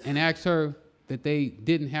and ask her that they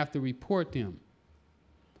didn't have to report them.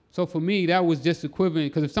 So for me, that was just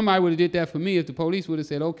equivalent, because if somebody would have did that for me, if the police would have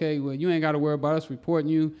said, okay, well, you ain't got to worry about us reporting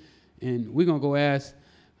you, and we're going to go ask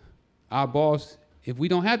our boss if we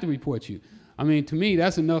don't have to report you. I mean, to me,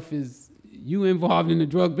 that's enough as you involved in the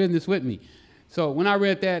drug business with me. So when I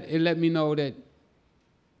read that, it let me know that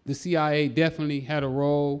the CIA definitely had a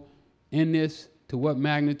role in this. To what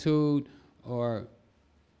magnitude or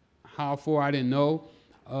how far, I didn't know.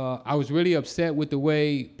 I was really upset with the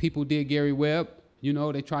way people did Gary Webb. You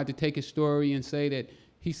know, they tried to take his story and say that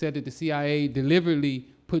he said that the CIA deliberately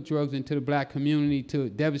put drugs into the black community to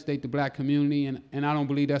devastate the black community, and I don't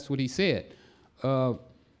believe that's what he said.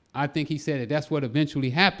 I think he said that that's what eventually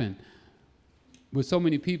happened. But so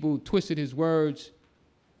many people twisted his words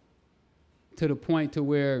to the point to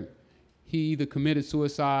where he either committed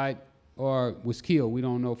suicide or was killed. We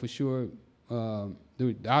don't know for sure.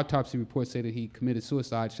 The autopsy reports say that he committed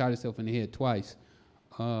suicide, shot himself in the head twice.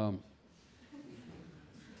 But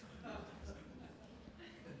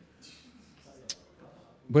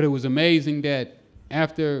it was amazing that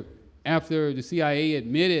after the CIA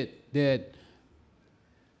admitted that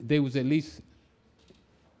they was at least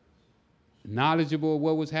knowledgeable of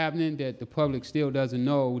what was happening, that the public still doesn't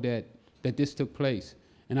know that this took place.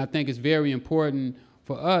 And I think it's very important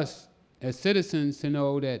for us as citizens to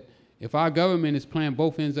know that if our government is playing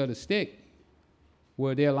both ends of the stick,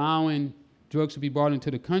 where they're allowing drugs to be brought into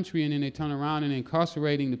the country and then they turn around and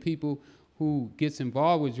incarcerating the people who gets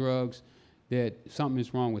involved with drugs, that something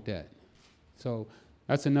is wrong with that. So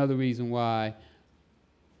that's another reason why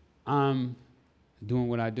I'm doing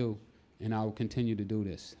what I do, and I will continue to do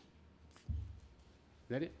this. Is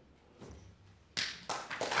that it?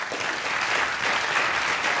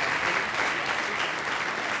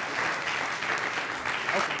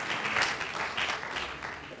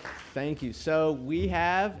 Thank you. So we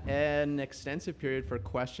have an extensive period for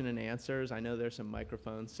question and answers. I know there's some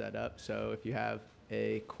microphones set up, so if you have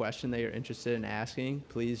a question that you're interested in asking,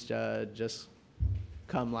 please just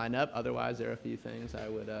come line up. Otherwise, there are a few things I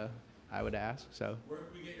would ask. So where can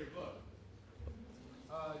we get your book?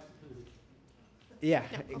 Yeah,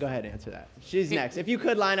 go ahead and answer that. She's next. If you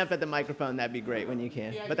could line up at the microphone, that'd be great when you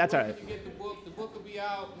can. But that's all right. You get the book will be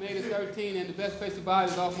out May the 13th, and the best place to buy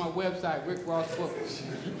it is off my website, Rick Ross Books.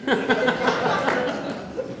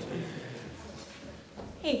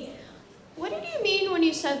 Hey, what did you mean when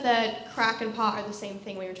you said that crack and pot are the same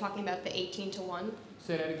thing when you were talking about the 18-to-1?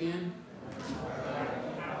 Say that again.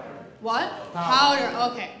 What?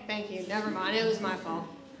 Powder. Okay, thank you. Never mind. It was my fault.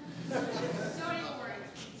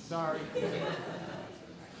 Sorry.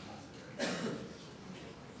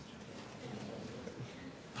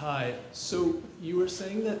 Hi. So you were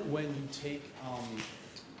saying that when you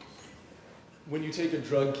take a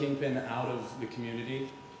drug kingpin out of the community,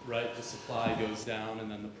 right, the supply goes down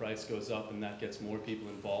and then the price goes up and that gets more people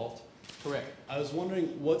involved? Correct. I was wondering,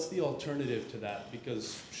 what's the alternative to that?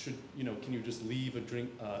 Because can you just leave a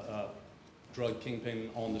drug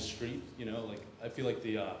kingpin on the street? Like I feel like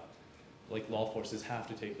the law forces have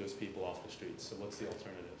to take those people off the streets. So what's the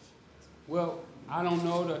alternative? Well, I don't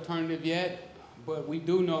know the alternative yet, but we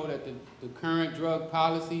do know that the current drug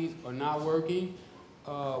policies are not working.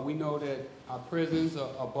 We know that our prisons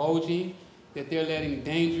are bulging, that they're letting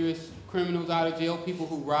dangerous criminals out of jail, people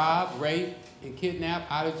who rob, rape, and kidnap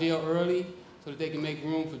out of jail early so that they can make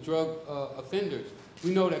room for drug offenders.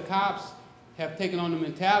 We know that cops have taken on the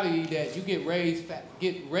mentality that you get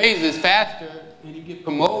raises faster and you get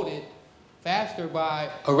promoted faster by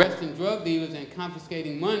arresting drug dealers and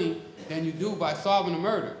confiscating money than you do by solving a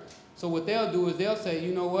murder. So what they'll do is they'll say,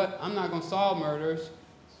 you know what, I'm not going to solve murders.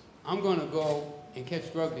 I'm going to go and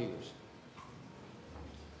catch drug dealers.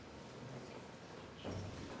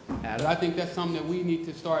 But I think that's something that we need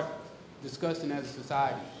to start discussing as a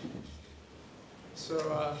society.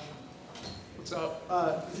 So, what's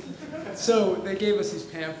up? So they gave us these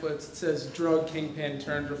pamphlets. It says drug kingpin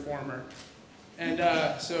turned reformer. And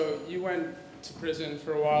so you went to prison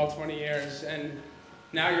for a while, 20 years, and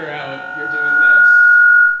now you're out, you're doing this.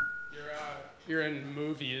 You're in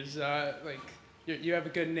movies, you have a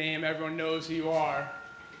good name, everyone knows who you are.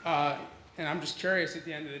 And I'm just curious at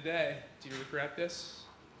the end of the day, do you regret this?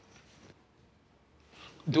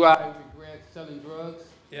 Do I regret selling drugs?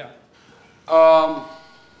 Yeah.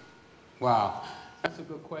 Wow, that's a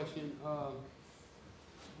good question.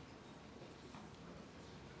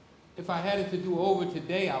 If I had it to do over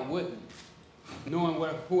today, I wouldn't, knowing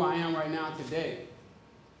who I am right now today.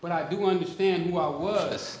 But I do understand who I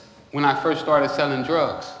was when I first started selling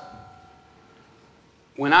drugs.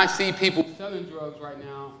 When I see people selling drugs right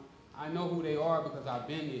now, I know who they are because I've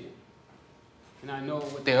been here. And I know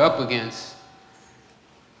what they're up against.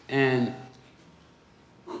 And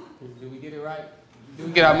did we get it right? Did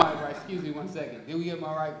we get our mic right? Excuse me 1 second. Did we get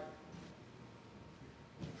my right?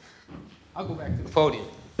 I'll go back to the podium.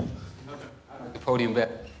 Okay. I like the podium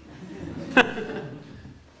better.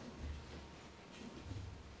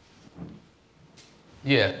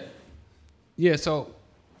 Yeah, so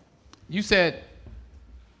you said,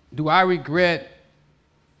 do I regret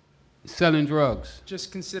selling drugs.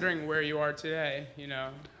 Just considering where you are today, you know.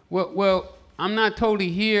 Well, I'm not totally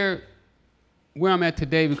here where I'm at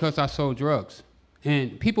today because I sold drugs.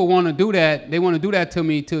 And people want to do that. They want to do that to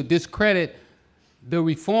me to discredit the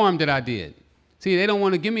reform that I did. See, they don't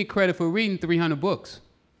want to give me credit for reading 300 books.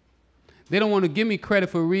 They don't want to give me credit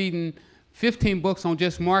for reading 15 books on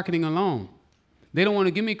just marketing alone. They don't want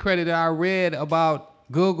to give me credit that I read about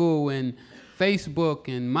Google and Facebook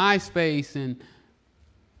and MySpace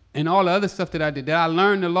and all the other stuff that I did, that I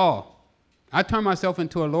learned the law. I turned myself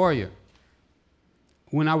into a lawyer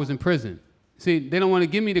when I was in prison. See, they don't want to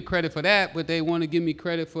give me the credit for that, but they want to give me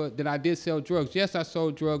credit for that I did sell drugs. Yes, I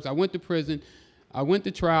sold drugs. I went to prison. I went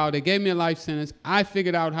to trial. They gave me a life sentence. I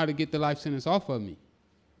figured out how to get the life sentence off of me.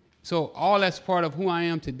 So all that's part of who I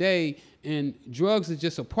am today, and drugs is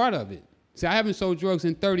just a part of it. See, I haven't sold drugs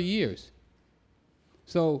in 30 years.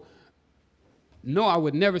 So, no, I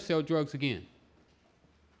would never sell drugs again.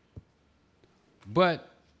 But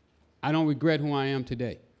I don't regret who I am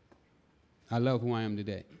today. I love who I am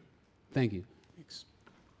today. Thank you. Thanks.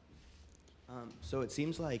 So it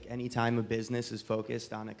seems like any time a business is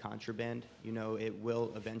focused on a contraband, you know, it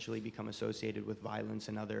will eventually become associated with violence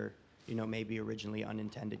and other, you know, maybe originally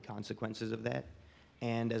unintended consequences of that.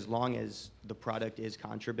 And as long as the product is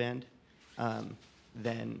contraband,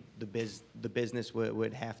 then the business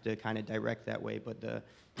would have to kind of direct that way. But the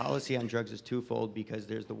policy on drugs is twofold, because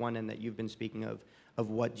there's the one end that you've been speaking of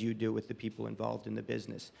what do you do with the people involved in the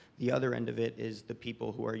business. The other end of it is the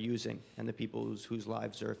people who are using and the people whose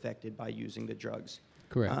lives are affected by using the drugs.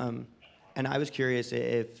 Correct. And I was curious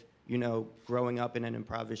if, you know, growing up in an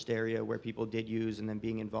impoverished area where people did use and then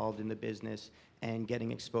being involved in the business and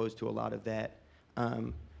getting exposed to a lot of that,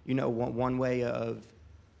 you know, one way of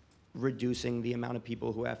reducing the amount of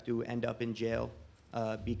people who have to end up in jail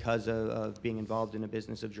because of being involved in a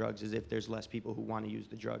business of drugs is if there's less people who want to use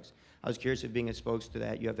the drugs. I was curious if, being exposed to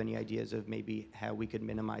that, you have any ideas of maybe how we could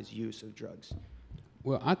minimize use of drugs?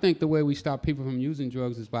 Well, I think the way we stop people from using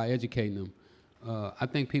drugs is by educating them. I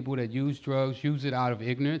think people that use drugs use it out of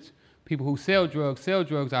ignorance. People who sell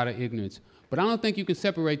drugs out of ignorance. But I don't think you can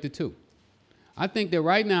separate the two. I think that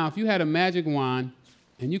right now, if you had a magic wand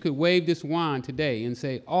and you could wave this wand today and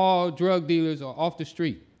say, all drug dealers are off the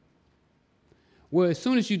street. Well, as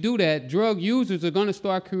soon as you do that, drug users are going to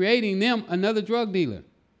start creating them another drug dealer.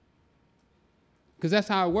 Because that's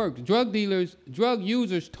how it works. Drug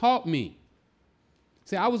users taught me.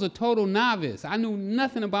 See, I was a total novice. I knew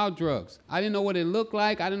nothing about drugs. I didn't know what it looked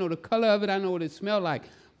like. I didn't know the color of it. I didn't know what it smelled like.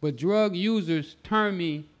 But drug users turned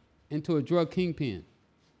me into a drug kingpin.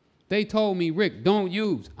 They told me, Rick, don't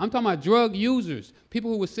use. I'm talking about drug users.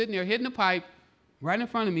 People who were sitting there hitting the pipe right in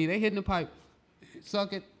front of me. They hitting the pipe,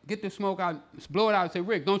 suck it, get the smoke out, blow it out, and say,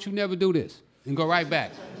 Rick, don't you never do this, and go right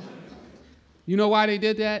back. You know why they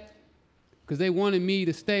did that? Because they wanted me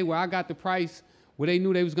to stay where I got the price, where they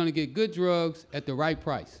knew they was going to get good drugs at the right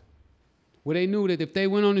price, where they knew that if they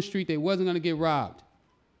went on the street, they wasn't going to get robbed.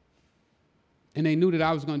 And they knew that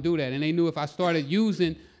I was going to do that, and they knew if I started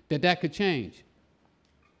using, that could change.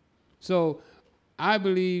 So I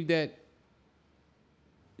believe that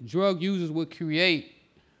drug users would create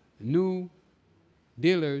new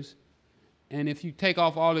dealers, and if you take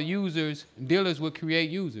off all the users, dealers would create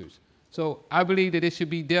users. So I believe that it should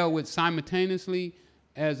be dealt with simultaneously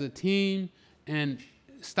as a team, and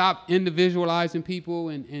stop individualizing people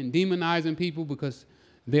and demonizing people, because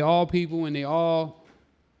they're all people and they all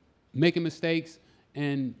making mistakes,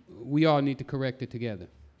 and we all need to correct it together.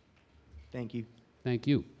 Thank you. Thank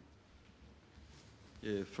you.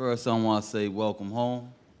 Yeah, first I want to say welcome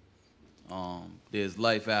home. There's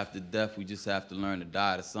life after death. We just have to learn to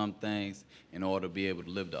die to some things in order to be able to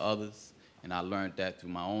live to others. And I learned that through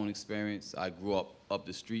my own experience. I grew up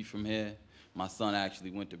the street from here. My son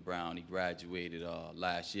actually went to Brown. He graduated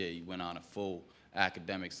last year. He went on a full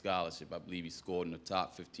academic scholarship. I believe he scored in the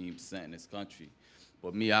top 15% in this country.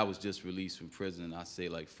 But me, I was just released from prison, I say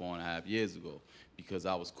like 4.5 years ago, because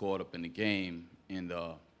I was caught up in the game in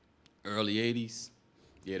the early 80s.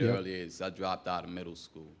 Yeah, the early 80s. I dropped out of middle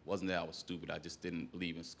school. Wasn't that I was stupid, I just didn't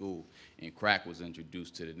believe in school. And crack was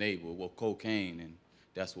introduced to the neighborhood, well, cocaine, and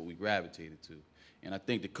that's what we gravitated to. And I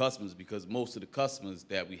think the customers, because most of the customers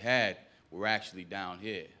that we had were actually down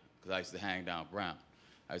here, because I used to hang down Brown.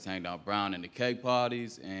 I used to hang down Brown in the keg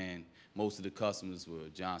parties, and most of the customers were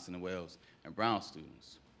Johnson & Wales and Brown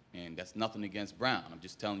students. And that's nothing against Brown. I'm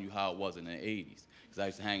just telling you how it was in the 80s. Because I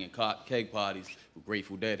used to hang in keg parties with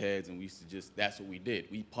Grateful Dead heads, and we used to just, that's what we did.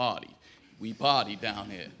 We partied. We partied down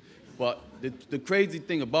here. But the crazy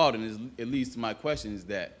thing about it is, at least to my question, is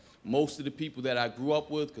that most of the people that I grew up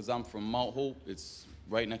with, because I'm from Mount Hope, it's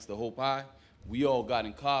right next to Hope High, we all got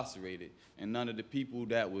incarcerated, and none of the people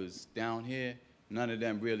that was down here, none of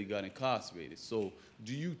them really got incarcerated. So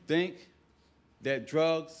do you think that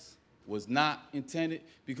drugs was not intended?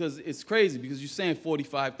 Because it's crazy, because you're saying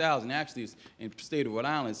 45,000. Actually, it's, in the state of Rhode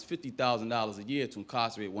Island, it's $50,000 a year to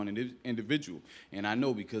incarcerate one individual. And I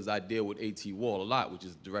know because I deal with A.T. Wall a lot, which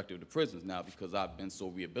is the director of the prisons now, because I've been so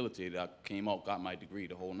rehabilitated. I came out, got my degree,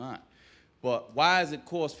 the whole nine. But why does it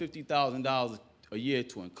cost $50,000 a year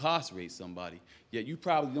to incarcerate somebody, yet you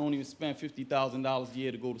probably don't even spend $50,000 a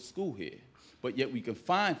year to go to school here? But yet we can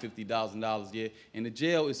find $50,000 a year, and the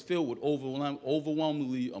jail is filled with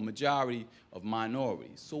overwhelmingly a majority of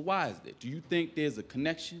minorities. So why is that? Do you think there's a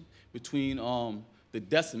connection between the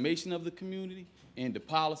decimation of the community and the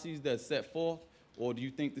policies that are set forth, or do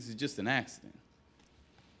you think this is just an accident?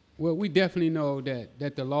 Well, we definitely know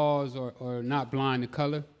that the laws are not blind to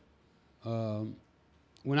color.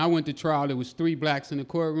 When I went to trial, there was 3 blacks in the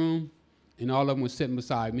courtroom, and all of them were sitting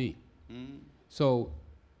beside me. Mm-hmm. So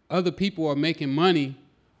other people are making money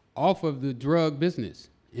off of the drug business,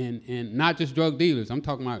 and not just drug dealers. I'm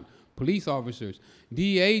talking about police officers.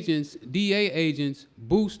 DEA agents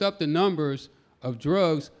boost up the numbers of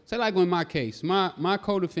drugs. Say like in my case, my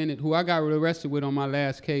co-defendant, who I got arrested with on my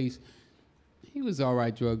last case, he was all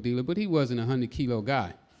right drug dealer, but he wasn't a 100-kilo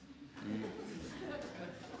guy.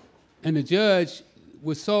 And the judge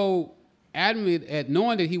was so adamant at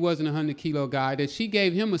knowing that he wasn't a 100-kilo guy that she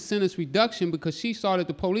gave him a sentence reduction because she saw that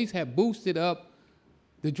the police had boosted up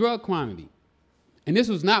the drug quantity. And this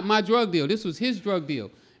was not my drug deal. This was his drug deal.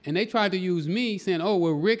 And they tried to use me saying, oh,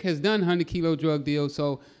 well, Rick has done 100-kilo drug deals,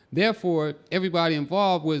 so therefore everybody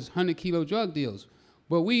involved was 100-kilo drug deals.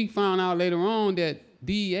 But we found out later on that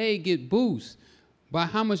DEA get boosted by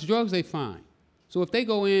how much drugs they find. So if they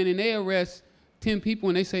go in and they arrest 10 people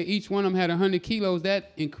and they say each one of them had 100 kilos,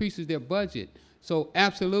 that increases their budget. So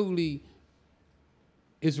absolutely,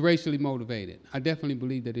 it's racially motivated. I definitely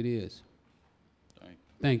believe that it is.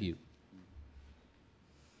 Thank you.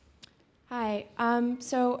 Hi.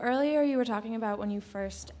 So earlier you were talking about when you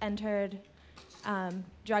first entered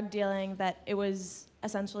drug dealing, that it was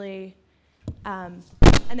essentially an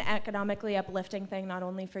economically uplifting thing, not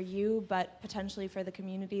only for you, but potentially for the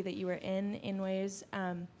community that you were in ways.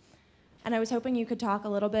 And I was hoping you could talk a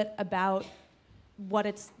little bit about what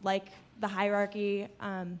it's like, the hierarchy,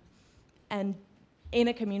 and in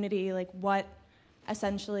a community, like what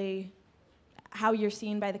essentially, how you're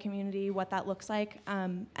seen by the community, what that looks like,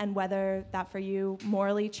 and whether that for you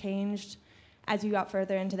morally changed as you got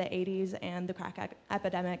further into the 80s and the crack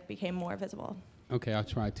epidemic became more visible. Okay, I'll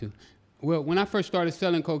try to. Well, when I first started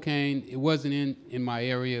selling cocaine, it wasn't in my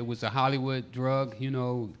area. It was a Hollywood drug, you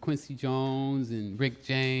know, Quincy Jones and Rick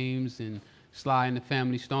James and Sly and the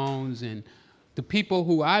Family Stones. And the people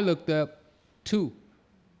who I looked up to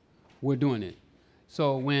were doing it.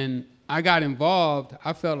 So when I got involved,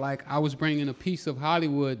 I felt like I was bringing a piece of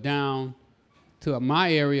Hollywood down to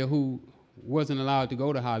my area who wasn't allowed to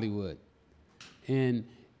go to Hollywood. And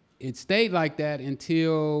it stayed like that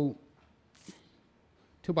until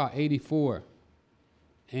about 84.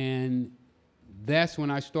 And that's when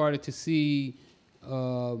I started to see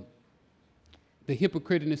the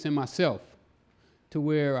hypocriteness in myself, to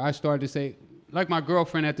where I started to say, like my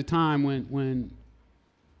girlfriend at the time,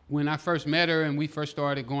 when I first met her and we first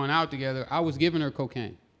started going out together, I was giving her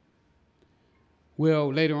cocaine.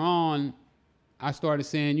 Well, later on, I started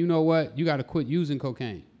saying, you know what, you got to quit using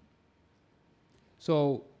cocaine.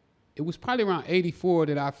 So it was probably around 84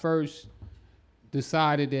 that I first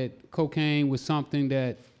decided that cocaine was something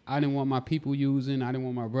that I didn't want my people using, I didn't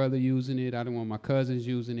want my brother using it, I didn't want my cousins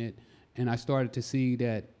using it, and I started to see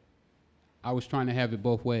that I was trying to have it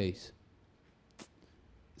both ways.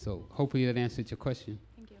 So hopefully that answered your question.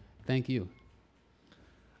 Thank you. Thank you.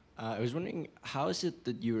 I was wondering, how is it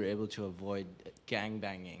that you were able to avoid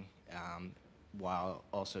gangbanging while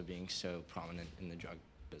also being so prominent in the drug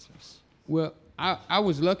business? Well, I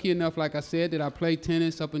was lucky enough, like I said, that I played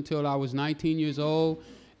tennis up until I was 19 years old.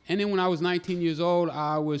 And then when I was 19 years old,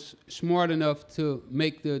 I was smart enough to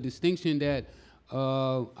make the distinction that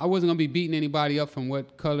I wasn't going to be beating anybody up from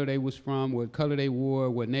what color they was from, what color they wore,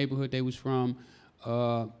 what neighborhood they was from.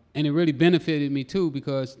 And it really benefited me, too,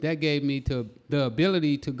 because that gave me the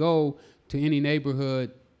ability to go to any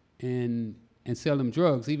neighborhood and sell them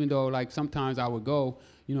drugs, even though, like, sometimes I would go.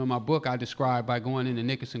 You know, in my book, I described by going into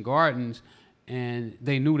Nickerson Gardens, and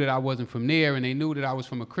they knew that I wasn't from there, and they knew that I was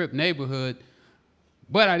from a Crip neighborhood,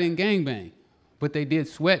 but I didn't gangbang. But they did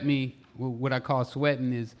sweat me. What I call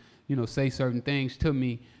sweating is, you know, say certain things to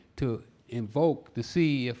me to invoke to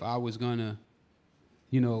see if I was gonna,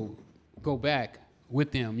 you know, go back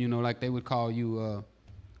with them. You know, like they would call you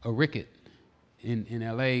a ricket. in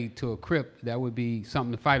LA to a Crip, that would be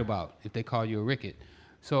something to fight about if they call you a Ricket.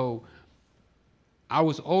 So I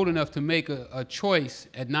was old enough to make a choice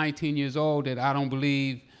at 19 years old that I don't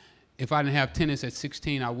believe if I didn't have tennis at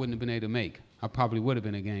 16, I wouldn't have been able to make. I probably would have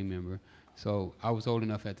been a gang member. So I was old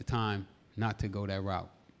enough at the time not to go that route.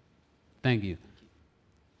 Thank you.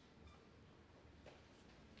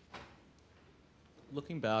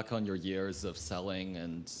 Looking back on your years of selling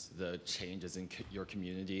and the changes in your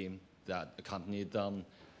community that accompanied them,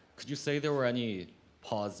 could you say there were any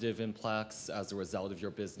positive impacts as a result of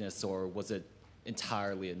your business, or was it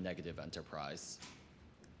entirely a negative enterprise?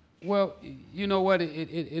 Well, you know what?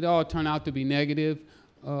 It all turned out to be negative.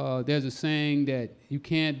 There's a saying that you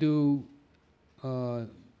can't do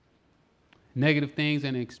negative things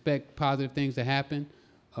and expect positive things to happen,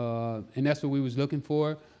 and that's what we was looking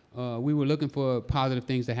for. We were looking for positive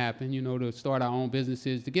things to happen, you know, to start our own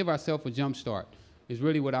businesses, to give ourselves a jump start is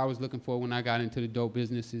really what I was looking for when I got into the dope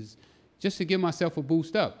business, is just to give myself a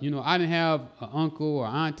boost up. You know, I didn't have an uncle or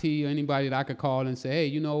auntie or anybody that I could call and say, hey,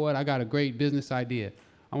 you know what, I got a great business idea.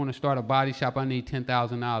 I want to start a body shop. I need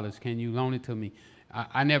 $10,000. Can you loan it to me?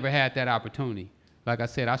 I never had that opportunity. Like I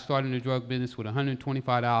said, I started in the drug business with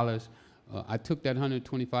 $125. I took that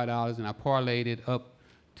 $125 and I parlayed it up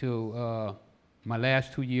to my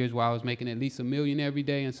last 2 years where I was making at least $1 million every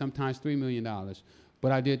day and sometimes $3 million.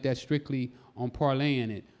 But I did that strictly on parlaying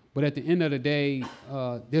it. But at the end of the day,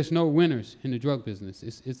 there's no winners in the drug business.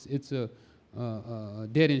 It's a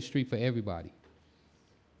dead-end street for everybody.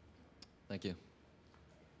 Thank you.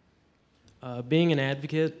 Being an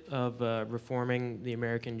advocate of reforming the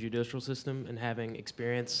American judicial system and having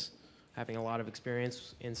a lot of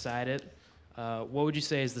experience inside it, what would you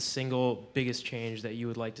say is the single biggest change that you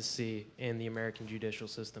would like to see in the American judicial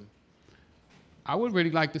system? I would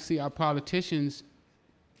really like to see our politicians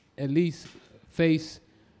at least face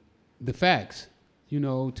the facts, you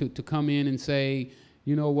know, to come in and say,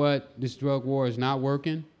 you know what, this drug war is not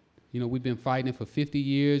working. You know, we've been fighting it for 50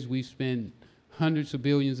 years. We've spent hundreds of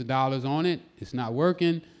billions of dollars on it. It's not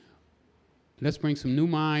working. Let's bring some new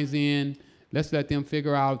minds in. Let's let them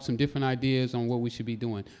figure out some different ideas on what we should be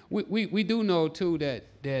doing. We do know, too,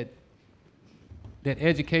 that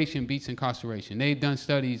education beats incarceration. They've done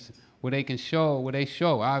studies where they can show,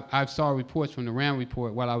 I saw reports from the Rand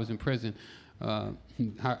Report while I was in prison. I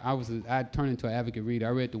turned into an advocate reader. I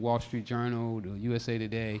read the Wall Street Journal, the USA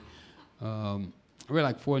Today. I read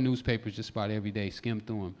like 4 newspapers just about every day, skimmed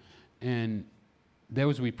through them. And there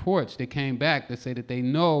was reports that came back that say that they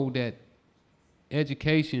know that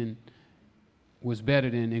education was better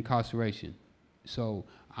than incarceration. So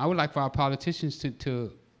I would like for our politicians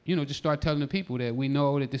to you know, just start telling the people that we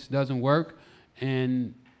know that this doesn't work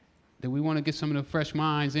and that we want to get some of the fresh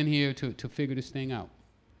minds in here to figure this thing out.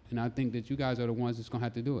 And I think that you guys are the ones that's going to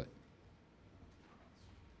have to do it.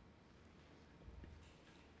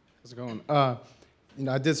 How's it going? You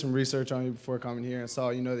know, I did some research on you before coming here and saw,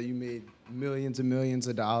 you know, that you made millions and millions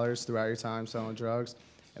of dollars throughout your time selling drugs.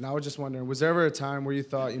 And I was just wondering, was there ever a time where you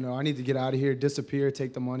thought, you know, I need to get out of here, disappear,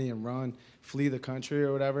 take the money and run, flee the country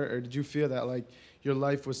or whatever? Or did you feel that, like, your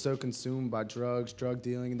life was so consumed by drugs, drug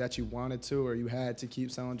dealing, that you wanted to or you had to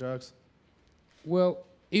keep selling drugs? Well,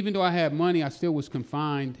 even though I had money, I still was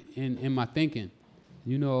confined in my thinking.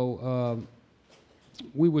 You know,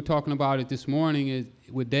 we were talking about it this morning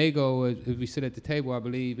with Dago as we sit at the table, I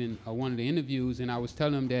believe, in one of the interviews, and I was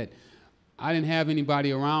telling him that I didn't have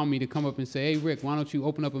anybody around me to come up and say, hey, Rick, why don't you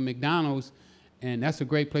open up a McDonald's, and that's a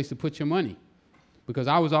great place to put your money. Because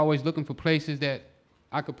I was always looking for places that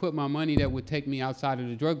I could put my money that would take me outside of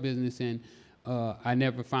the drug business, and I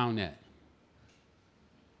never found that.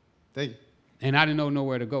 Thank you. And I didn't know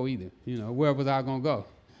nowhere to go either. You know, where was I going to go?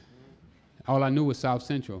 All I knew was South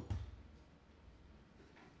Central.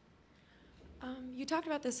 You talked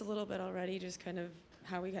about this a little bit already, just kind of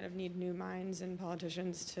how we kind of need new minds and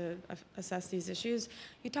politicians to assess these issues.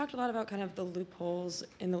 You talked a lot about kind of the loopholes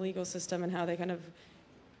in the legal system and how they kind of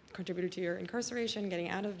contributed to your incarceration, getting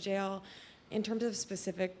out of jail. In terms of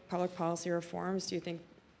specific public policy reforms, do you think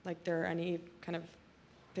like there are any kind of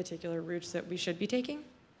particular routes that we should be taking?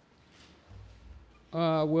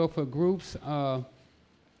 Well, for groups, I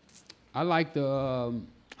like the,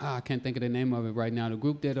 I can't think of the name of it right now, the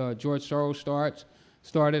group that George Soros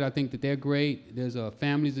started. I think that they're great. There's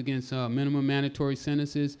Families Against Minimum Mandatory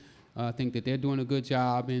Sentences. I think that they're doing a good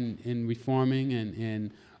job in reforming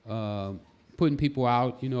and putting people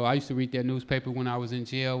out. You know, I used to read their newspaper when I was in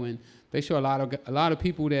jail, and they show a lot of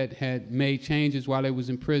people that had made changes while they was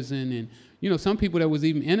in prison, and you know, some people that was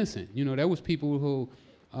even innocent. You know, there was people who,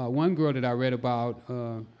 one girl that I read about,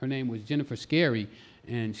 her name was Jennifer Scary,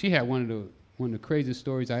 and she had one of the craziest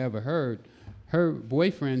stories I ever heard. her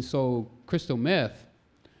boyfriend sold crystal meth,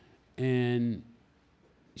 and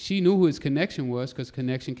she knew who his connection was because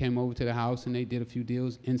connection came over to the house and they did a few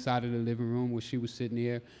deals inside of the living room where she was sitting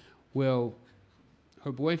there. Well,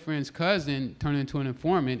 her boyfriend's cousin turned into an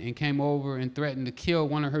informant and came over and threatened to kill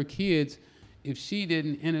one of her kids if she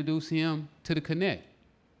didn't introduce him to the connect.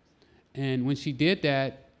 And when she did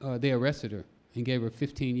that, they arrested her and gave her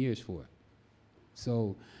 15 years for it.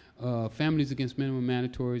 So Families Against Minimum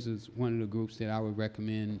Mandatories is one of the groups that I would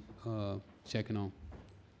recommend checking on.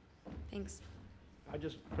 Thanks.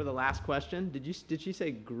 For the last question, did she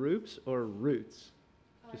say groups or roots?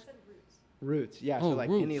 I said roots. Roots, yeah. Oh, So like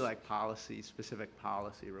roots. any like specific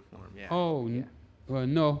policy reform, yeah. Oh, yeah. Well,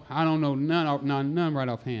 no, I don't know none right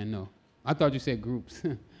offhand. No, I thought you said groups.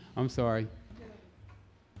 I'm sorry.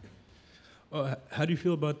 How do you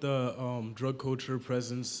feel about the drug culture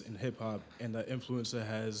presence in hip hop and the influence it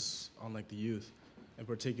has on like the youth, in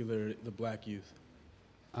particular the black youth?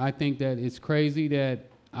 I think that it's crazy that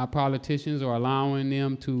our politicians are allowing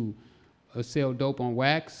them to sell dope on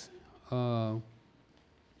wax. Because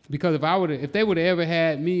if they would have ever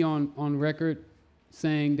had me on record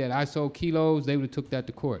saying that I sold kilos, they would have took that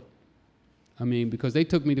to court. I mean, because they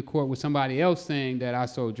took me to court with somebody else saying that I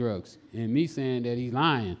sold drugs and me saying that he's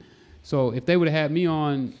lying. So if they would have had me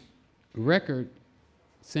on record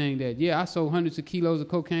saying that, yeah, I sold hundreds of kilos of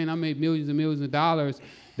cocaine, I made millions and millions of dollars,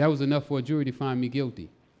 that was enough for a jury to find me guilty.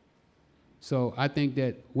 So I think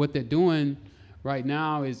that what they're doing right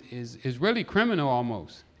now is really criminal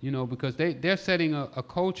almost, because they're setting a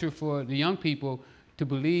culture for the young people to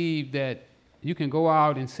believe that you can go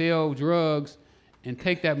out and sell drugs and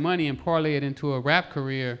take that money and parlay it into a rap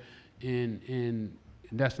career, and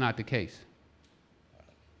that's not the case.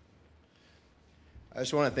 I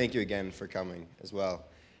just want to thank you again for coming as well.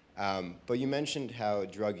 But you mentioned how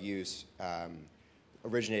drug use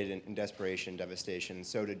originated in desperation, devastation,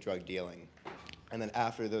 so did drug dealing. And then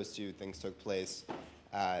after those two things took place,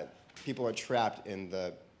 people are trapped in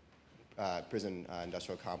the prison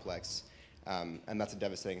industrial complex, and that's a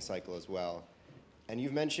devastating cycle as well. And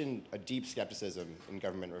you've mentioned a deep skepticism in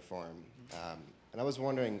government reform. And I was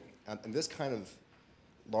wondering, in this kind of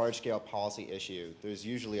large-scale policy issue, there's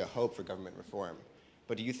usually a hope for government reform.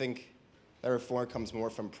 But do you think that reform comes more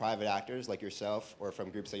from private actors like yourself, or from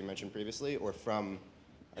groups that you mentioned previously, or from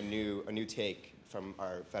a new take from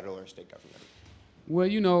our federal or state government?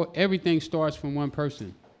 Well, everything starts from one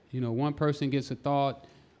person. One person gets a thought.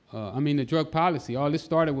 The drug policy, all this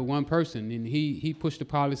started with one person, and he pushed the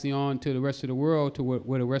policy on to the rest of the world, to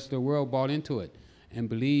where the rest of the world bought into it and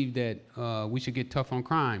believed that we should get tough on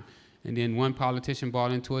crime. And then one politician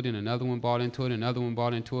bought into it, and another one bought into it, another one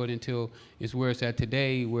bought into it, until it's where it's at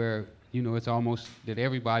today, where, it's almost that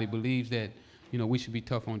everybody believes that, we should be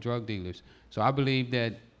tough on drug dealers. So I believe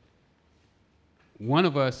that one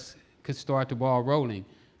of us could start the ball rolling.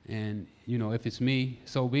 And, if it's me,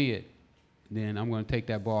 so be it. Then I'm going to take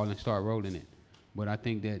that ball and start rolling it. But I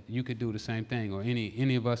think that you could do the same thing, or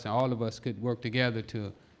any of us and all of us could work together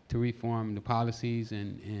to reform the policies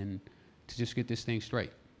and to just get this thing straight.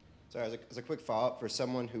 Sorry, as a quick follow-up, for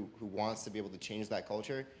someone who wants to be able to change that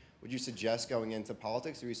culture, would you suggest going into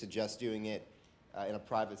politics, or would you suggest doing it in a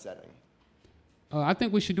private setting? I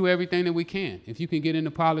think we should do everything that we can. If you can get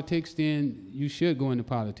into politics, then you should go into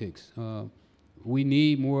politics. We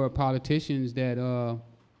need more politicians that's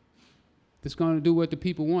going to do what the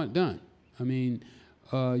people want done. I mean,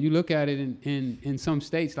 you look at it in some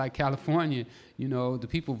states like California, the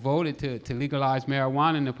people voted to legalize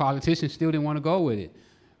marijuana, and the politicians still didn't want to go with it.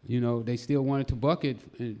 They still wanted to buck it,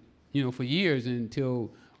 for years,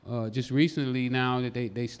 until just recently now that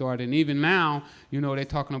they started. And even now, they're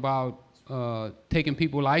talking about taking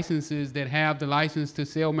people licenses that have the license to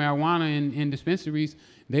sell marijuana in dispensaries.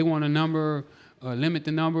 They want to limit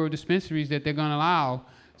the number of dispensaries that they're going to allow.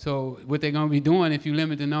 So what they're going to be doing, if you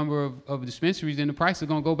limit the number of dispensaries, then the price is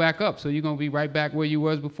going to go back up. So you're going to be right back where you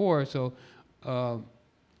was before. So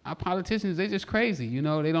our politicians, they're just crazy.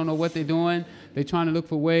 They don't know what they're doing. They're trying to look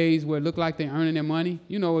for ways where it look like they're earning their money.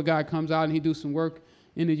 A guy comes out and he do some work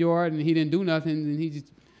in the yard and he didn't do nothing, and he just,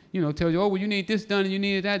 tells you, oh, well, you need this done and you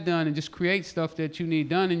needed that done, and just create stuff that you need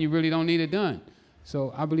done and you really don't need it done.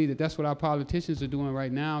 So I believe that that's what our politicians are doing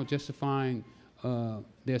right now, justifying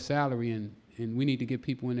their salary, and we need to get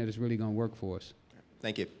people in there that's really going to work for us.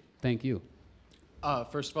 Thank you. Thank you.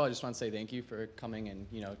 First of all, I just want to say thank you for coming and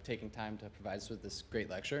taking time to provide us with this great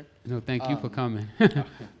lecture. No, thank you for coming.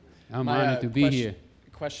 I'm honored to be here.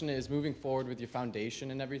 Question is, moving forward with your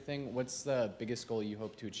foundation and everything, what's the biggest goal you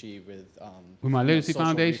hope to achieve with my literacy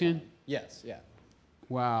foundation? Reform? Yes, yeah.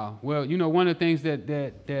 Wow. Well, one of the things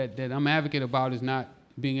that I'm an advocate about is not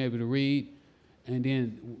being able to read. And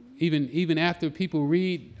then even after people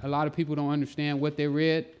read, a lot of people don't understand what they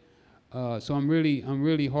read. So I'm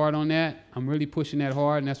really hard on that. I'm really pushing that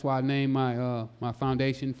hard, and that's why I named my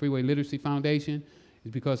foundation Freeway Literacy Foundation,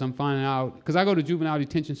 is because I'm finding out, because I go to juvenile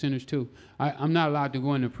detention centers too. I'm not allowed to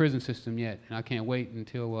go in the prison system yet, and I can't wait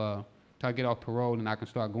until I get off parole and I can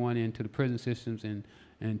start going into the prison systems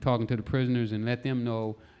and talking to the prisoners and let them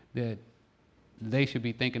know that they should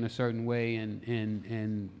be thinking a certain way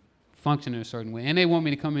and functioning a certain way. And they want me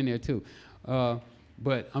to come in there too.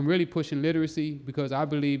 But I'm really pushing literacy because I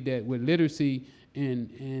believe that with literacy,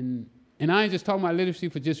 and I ain't just talking about literacy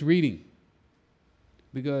for just reading,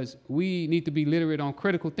 because we need to be literate on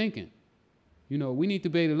critical thinking. You know, we need to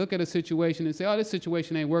be able to look at a situation and say, oh, this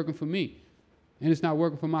situation ain't working for me. And it's not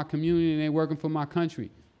working for my community, and it ain't working for my country.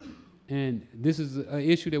 And this is an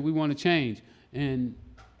issue that we want to change. And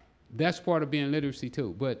that's part of being literacy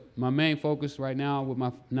too. But my main focus right now with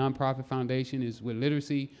my nonprofit foundation is with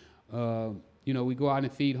literacy. You know, we go out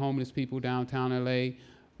and feed homeless people downtown LA.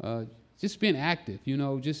 Just being active, you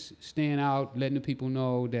know, just staying out, letting the people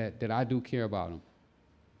know that I do care about them.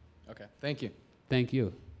 Okay, thank you. Thank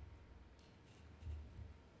you.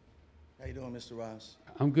 How you doing, Mr. Ross?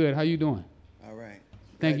 I'm good. How you doing? All right.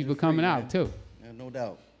 Thank you for coming out too. Yeah, no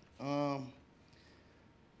doubt.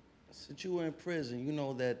 Since you were in prison, you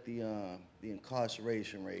know that the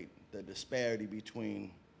incarceration rate, the disparity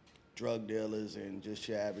between drug dealers and just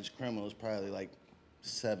your average criminal is probably like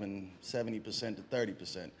 70% to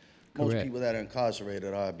 30%. Most Correct. people that are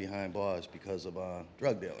incarcerated are behind bars because of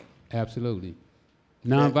drug dealing. Absolutely.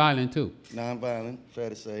 Nonviolent too. Nonviolent, fair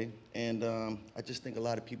to say. And I just think a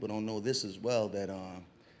lot of people don't know this as well, that,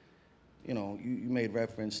 you know, you made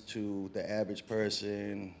reference to the average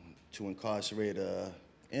person to incarcerate a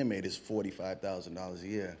inmate is $45,000 a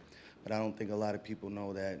year. But I don't think a lot of people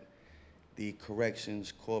know that the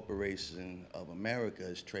Corrections Corporation of America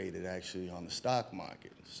is traded actually on the stock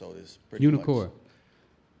market. So there's pretty Unicor. much,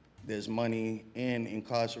 there's money in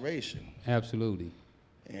incarceration. Absolutely.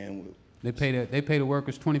 And they pay the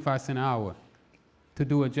workers 25 cents an hour to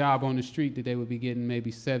do a job on the street that they would be getting maybe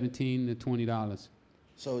 $17 to $20.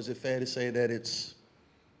 So is it fair to say that it's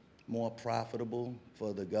more profitable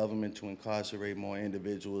for the government to incarcerate more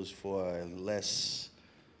individuals for less,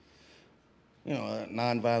 you know, a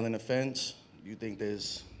nonviolent offense? Do you think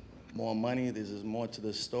there's more money? There's more to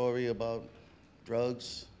the story about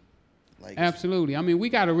drugs? Like, absolutely. I mean, we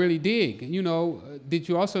got to really dig. You know, did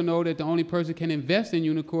you also know that the only person can invest in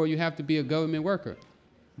Unicor, you have to be a government worker?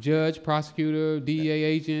 Judge, prosecutor, DEA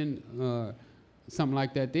agent, something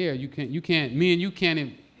like that there. You can't, me and you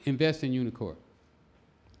can't invest in Unicor.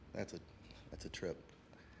 That's a trip.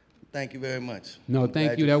 Thank you very much. No, I'm thank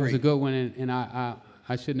glad you. you're That was free. a good one, and I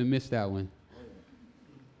shouldn't have missed that one.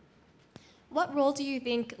 What role do you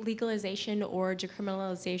think legalization or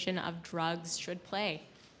decriminalization of drugs should play?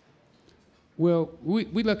 Well, we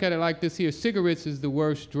look at it like this here. Cigarettes is the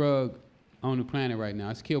worst drug on the planet right now.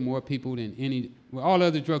 It's killed more people than all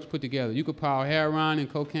other drugs put together. You could pile heroin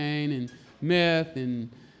and cocaine and meth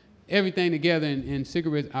and everything together, and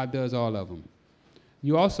cigarettes outdoes all of them.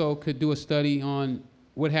 You also could do a study on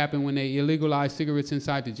what happened when they illegalized cigarettes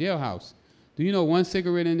inside the jailhouse. Do you know one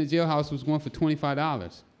cigarette in the jailhouse was going for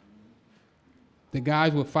 $25? The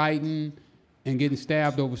guys were fighting and getting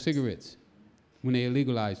stabbed over cigarettes when they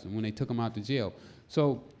illegalized them, when they took them out to jail.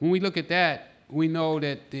 So when we look at that, we know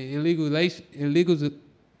that the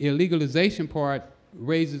illegalization part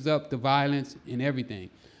raises up the violence and everything.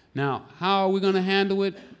 Now, how are we going to handle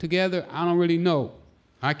it together? I don't really know.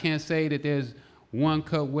 I can't say that there's one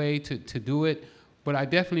cut way to do it, but I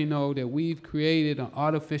definitely know that we've created an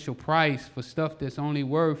artificial price for stuff that's only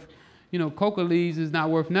worth, you know, coca leaves is not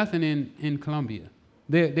worth nothing in Colombia.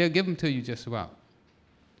 They'll give them to you just about.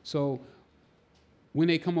 So when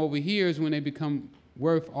they come over here is when they become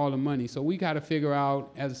worth all the money. So we got to figure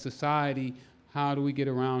out as a society, how do we get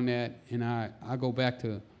around that? And I go back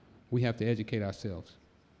to, we have to educate ourselves.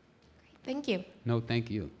 Thank you. No,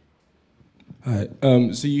 thank you. Hi.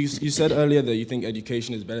 So you said earlier that you think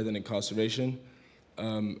education is better than incarceration.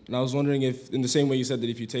 And I was wondering if, in the same way you said that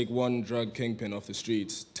if you take one drug kingpin off the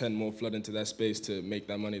streets, 10 more flood into that space to make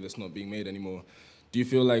that money that's not being made anymore. Do you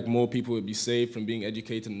feel like more people would be saved from being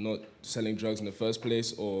educated and not selling drugs in the first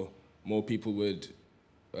place, or more people would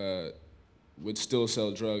still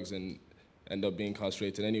sell drugs and end up being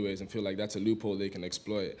incarcerated anyways and feel like that's a loophole they can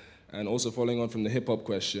exploit? And also following on from the hip-hop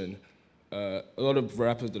question, a lot of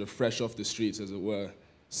rappers that are fresh off the streets, as it were,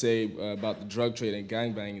 say about the drug trade and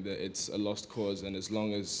gangbanging that it's a lost cause, and as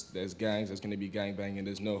long as there's gangs, there's going to be gangbanging,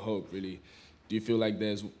 there's no hope, really. Do you feel like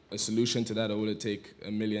there's a solution to that, or will it take a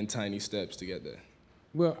million tiny steps to get there?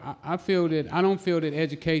 Well, I feel that, I don't feel that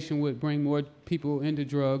education would bring more people into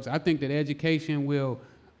drugs. I think that education will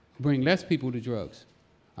bring less people to drugs.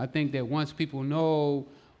 I think that once people know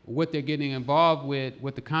what they're getting involved with,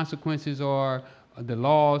 what the consequences are, the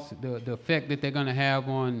laws, the effect that they're going to have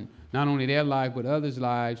on not only their life but others'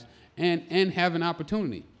 lives, and have an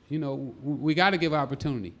opportunity. You know, we got to give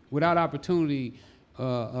opportunity. Without opportunity,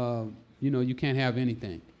 you know, you can't have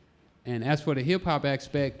anything. And as for the hip-hop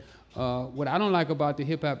aspect, what I don't like about the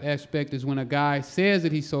hip-hop aspect is when a guy says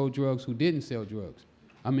that he sold drugs who didn't sell drugs.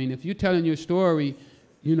 I mean, if you're telling your story,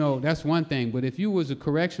 you know, that's one thing. But if you was a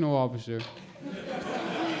correctional officer,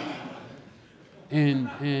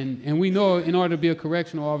 and we know in order to be a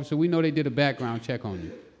correctional officer, we know they did a background check on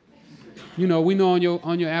you. You know, we know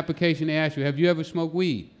on your application they ask you, have you ever smoked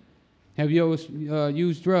weed? Have you ever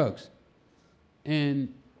used drugs?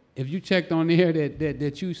 And if you checked on there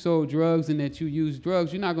that you sold drugs and that you used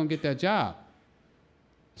drugs, you're not going to get that job.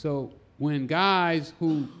 So when guys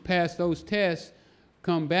who pass those tests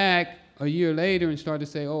come back a year later and start to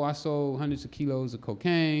say, oh, I sold hundreds of kilos of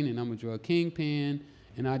cocaine and I'm a drug kingpin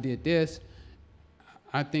and I did this,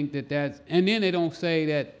 I think that that's, and then they don't say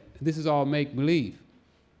that this is all make-believe.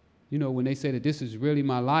 You know, when they say that this is really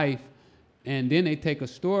my life, and then they take a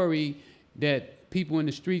story that people in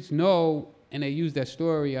the streets know and they use that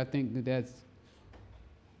story, I think that that's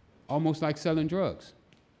almost like selling drugs.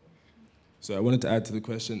 So I wanted to add to the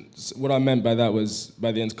question. What I meant by that was,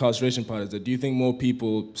 by the incarceration part, is that do you think more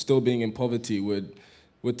people still being in poverty would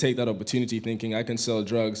take that opportunity thinking I can sell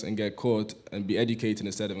drugs and get caught and be educated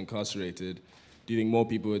instead of incarcerated? Do you think more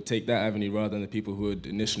people would take that avenue rather than the people who would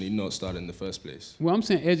initially not start in the first place? Well, I'm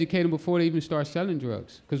saying educate them before they even start selling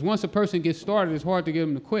drugs. Because once a person gets started, it's hard to get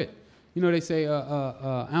them to quit. You know, they say an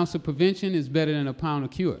ounce of prevention is better than a pound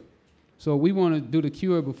of cure. So we want to do the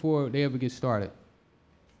cure before they ever get started.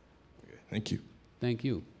 Okay, thank you. Thank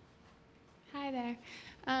you. Hi there.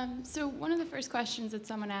 So one of the first questions that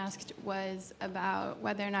someone asked was about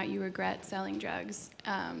whether or not you regret selling drugs,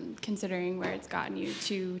 considering where it's gotten you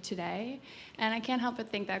to today. And I can't help but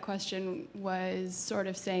think that question was sort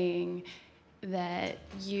of saying that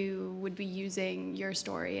you would be using your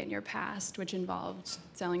story and your past, which involved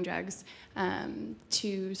selling drugs,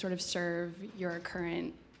 to sort of serve your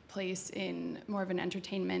current place in more of an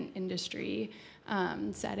entertainment industry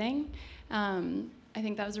setting. I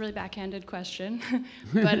think that was a really backhanded question,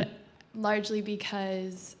 but largely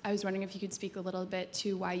because I was wondering if you could speak a little bit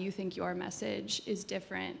to why you think your message is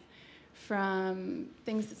different from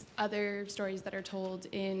other stories that are told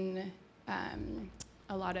in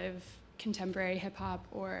a lot of contemporary hip hop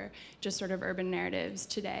or just sort of urban narratives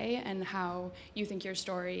today, and how you think your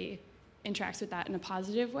story interacts with that in a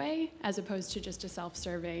positive way, as opposed to just a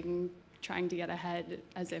self-serving, trying to get ahead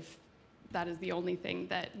as if that is the only thing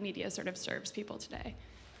that media sort of serves people today.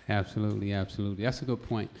 Absolutely, absolutely. That's a good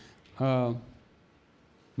point.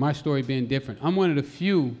 My story being different. I'm one of the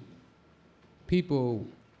few people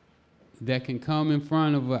that can come in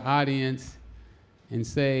front of an audience and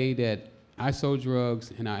say that I sold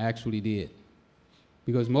drugs and I actually did.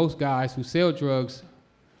 Because most guys who sell drugs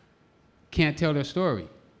can't tell their story.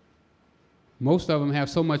 Most of them have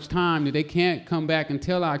so much time that they can't come back and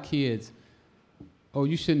tell our kids, oh,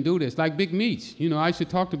 you shouldn't do this. Like Big Meech. You know, I used to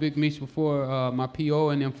talk to Big Meech before my PO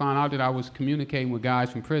and then found out that I was communicating with guys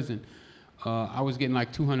from prison. I was getting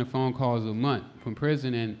like 200 phone calls a month from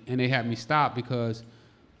prison, and they had me stop because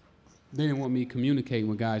they didn't want me communicating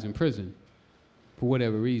with guys in prison for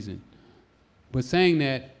whatever reason. But saying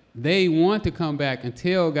that, they want to come back and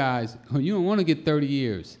tell guys, oh, you don't want to get 30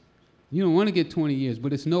 years. You don't want to get 20 years,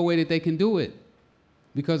 but it's no way that they can do it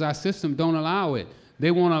because our system don't allow it.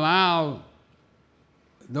 They won't allow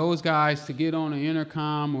those guys to get on an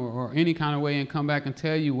intercom or any kind of way and come back and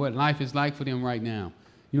tell you what life is like for them right now.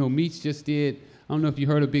 You know, Meech just did, I don't know if you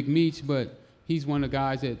heard of Big Meech, but he's one of the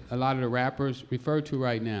guys that a lot of the rappers refer to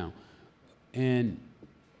right now. And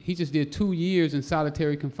he just did 2 years in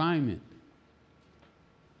solitary confinement,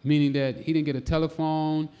 meaning that he didn't get a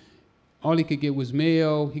telephone. All he could get was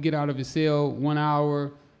mail. He'd get out of his cell 1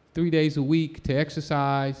 hour, 3 days a week to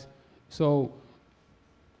exercise. So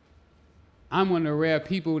I'm one of the rare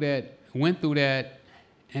people that went through that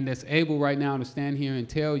and that's able right now to stand here and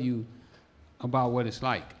tell you about what it's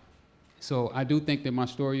like. So I do think that my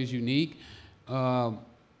story is unique.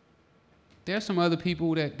 There's some other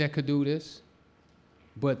people that could do this,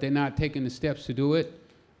 but they're not taking the steps to do it,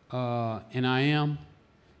 and I am.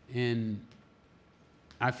 And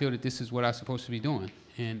I feel that this is what I'm supposed to be doing.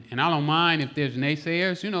 And I don't mind if there's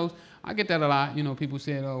naysayers. You know, I get that a lot. You know, people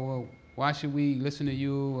say, oh, well, why should we listen to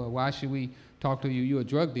you? Or why should we talk to you? You're a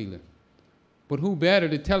drug dealer. But who better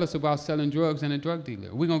to tell us about selling drugs than a drug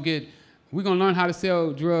dealer? We're gonna learn how to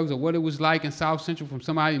sell drugs or what it was like in South Central from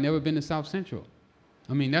somebody who never been to South Central.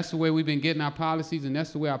 I mean, that's the way we've been getting our policies, and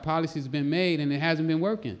that's the way our policies have been made, and it hasn't been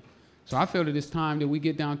working. So I feel that it's time that we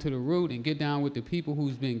get down to the root and get down with the people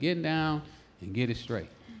who's been getting down and get it straight.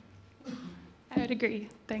 I would agree.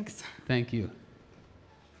 Thanks. Thank you.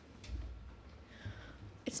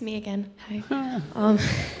 It's me again. Hi.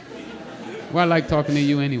 Well, I like talking to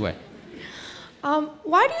you anyway.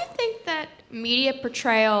 Why do you think that media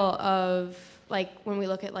portrayal of, like, when we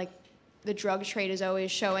look at, like, the drug trade is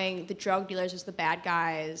always showing the drug dealers as the bad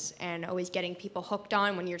guys and always getting people hooked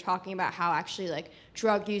on, when you're talking about how actually, like,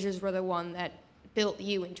 drug users were the one that built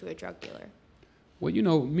you into a drug dealer? Well, you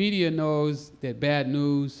know, media knows that bad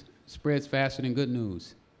news spreads faster than good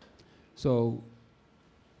news. So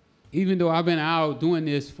even though I've been out doing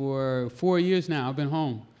this for 4 years now, I've been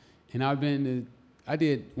home, and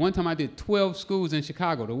one time I did 12 schools in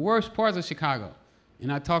Chicago, the worst parts of Chicago.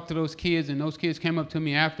 And I talked to those kids, and those kids came up to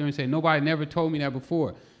me after and said, nobody never told me that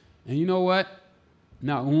before. And you know what?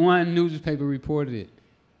 Not one newspaper reported it.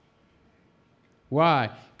 Why?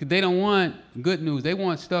 Because they don't want good news. They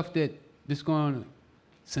want stuff that's going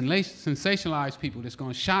to sensationalize people, that's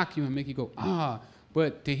going to shock you and make you go, ah.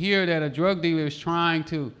 But to hear that a drug dealer is trying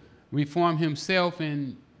to reform himself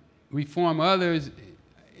and reform others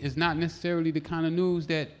is not necessarily the kind of news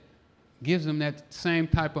that gives them that same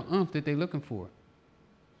type of oomph that they're looking for.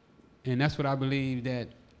 And that's what I believe, that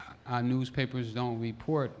our newspapers don't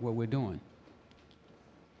report what we're doing.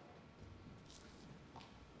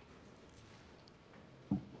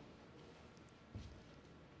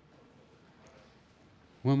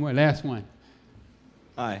 One more, last one.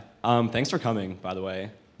 Hi. Thanks for coming, by the way.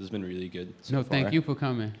 This has been really good so far. Thank you for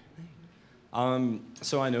coming.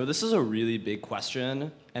 So I know this is a really big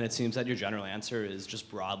question, and it seems that your general answer is just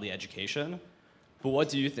broadly education. But what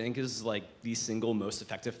do you think is, like, the single most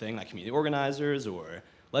effective thing that community organizers or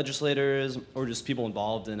legislators or just people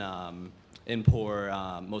involved in poor,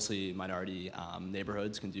 mostly minority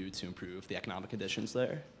neighborhoods can do to improve the economic conditions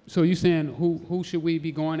there? So you're saying who should we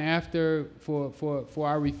be going after for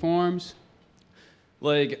our reforms?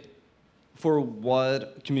 Like, for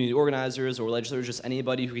what community organizers or legislators, just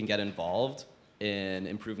anybody who can get involved in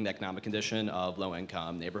improving the economic condition of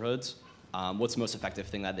low-income neighborhoods, what's the most effective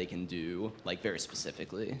thing that they can do, like, very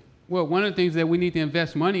specifically? Well, one of the things that we need to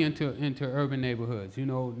invest money into urban neighborhoods. You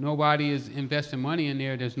know, nobody is investing money in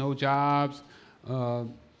there. There's no jobs. I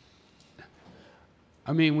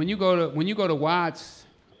mean, when you go to Watts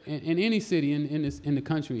in any city in the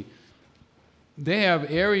country, they have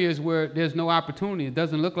areas where there's no opportunity. It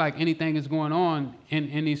doesn't look like anything is going on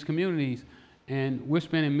in these communities, and we're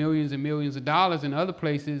spending millions and millions of dollars in other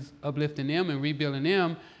places uplifting them and rebuilding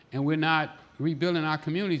them, and we're not rebuilding our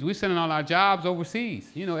communities. We're sending all our jobs overseas.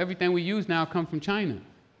 You know, everything we use now comes from China.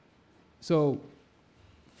 So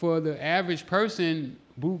for the average person,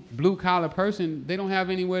 blue-collar person, they don't have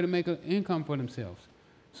anywhere to make an income for themselves.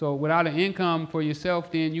 So without an income for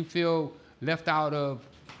yourself, then you feel left out of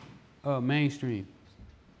mainstream.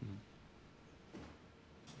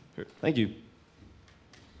 Thank you.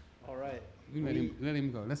 All right. Let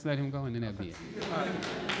him go. Let's let him go, and then that'll be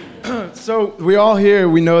it. So we all here,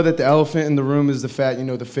 we know that the elephant in the room is the fact, you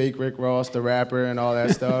know, the fake Rick Ross, the rapper and all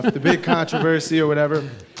that stuff, the big controversy or whatever.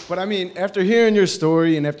 But I mean, after hearing your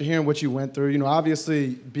story and after hearing what you went through, you know,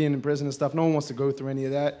 obviously being in prison and stuff, no one wants to go through any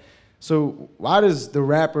of that. So why does the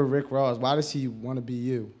rapper Rick Ross, why does he want to be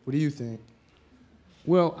you? What do you think?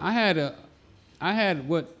 Well, I had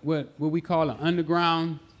what we call an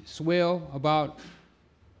underground swell about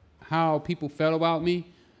how people felt about me,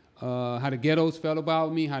 how the ghettos felt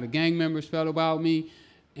about me, how the gang members felt about me,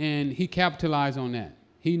 and he capitalized on that.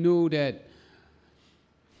 He knew that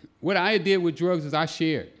what I did with drugs is I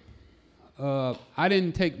shared. I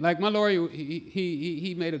didn't take, like my lawyer,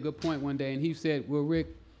 he made a good point one day, and he said, well, Rick,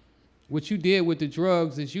 what you did with the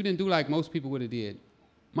drugs is you didn't do like most people would have did.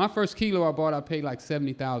 My first kilo I bought, I paid like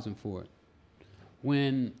 $70,000 for it.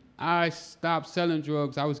 When I stopped selling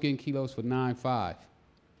drugs, I was getting kilos for $9.5.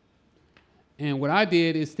 And what I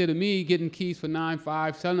did, instead of me getting keys for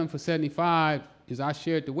 $9.5, selling them for $75, is I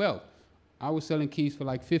shared the wealth. I was selling keys for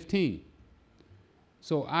like $15.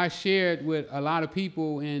 So I shared with a lot of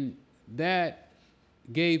people, and that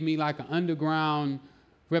gave me like an underground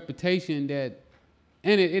reputation that,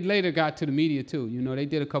 and it later got to the media too. You know, they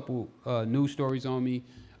did a couple news stories on me.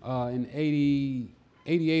 In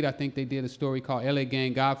 88, I think they did a story called LA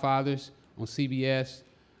Gang Godfathers on CBS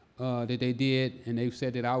that they did, and they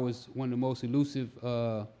said that I was one of the most elusive,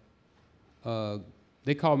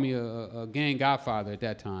 they called me a gang godfather at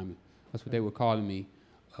that time. That's what they were calling me.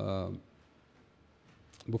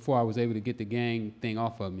 before I was able to get the gang thing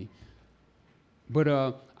off of me. But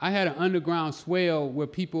I had an underground swell where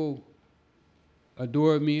people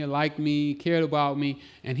adored me, liked me, cared about me,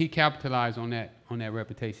 and he capitalized on that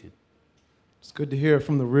reputation. It's good to hear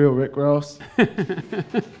from the real Rick Ross.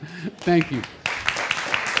 Thank you.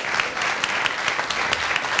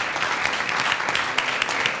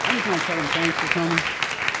 I just want to tell him thanks for coming.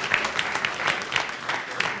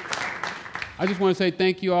 I just want to say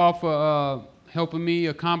thank you all for helping me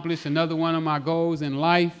accomplish another one of my goals in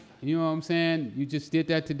life. You know what I'm saying? You just did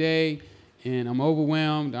that today, and I'm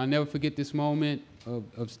overwhelmed. I'll never forget this moment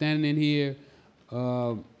of standing in here,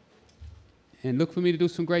 and look for me to do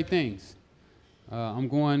some great things. I'm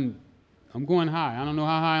going high. I don't know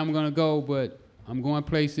how high I'm going to go, but I'm going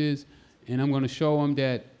places, and I'm going to show them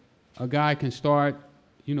that a guy can start,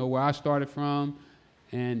 you know, where I started from,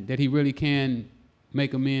 and that he really can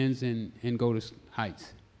make amends and go to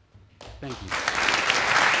heights. Thank you.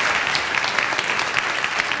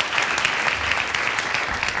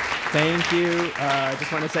 Thank you. I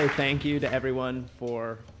just want to say thank you to everyone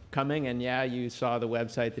for coming. And yeah, you saw the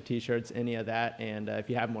website, the t-shirts, any of that. And if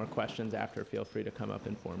you have more questions after, feel free to come up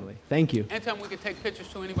informally. Thank you. Anytime we can take pictures,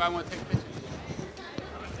 so anybody want to take pictures?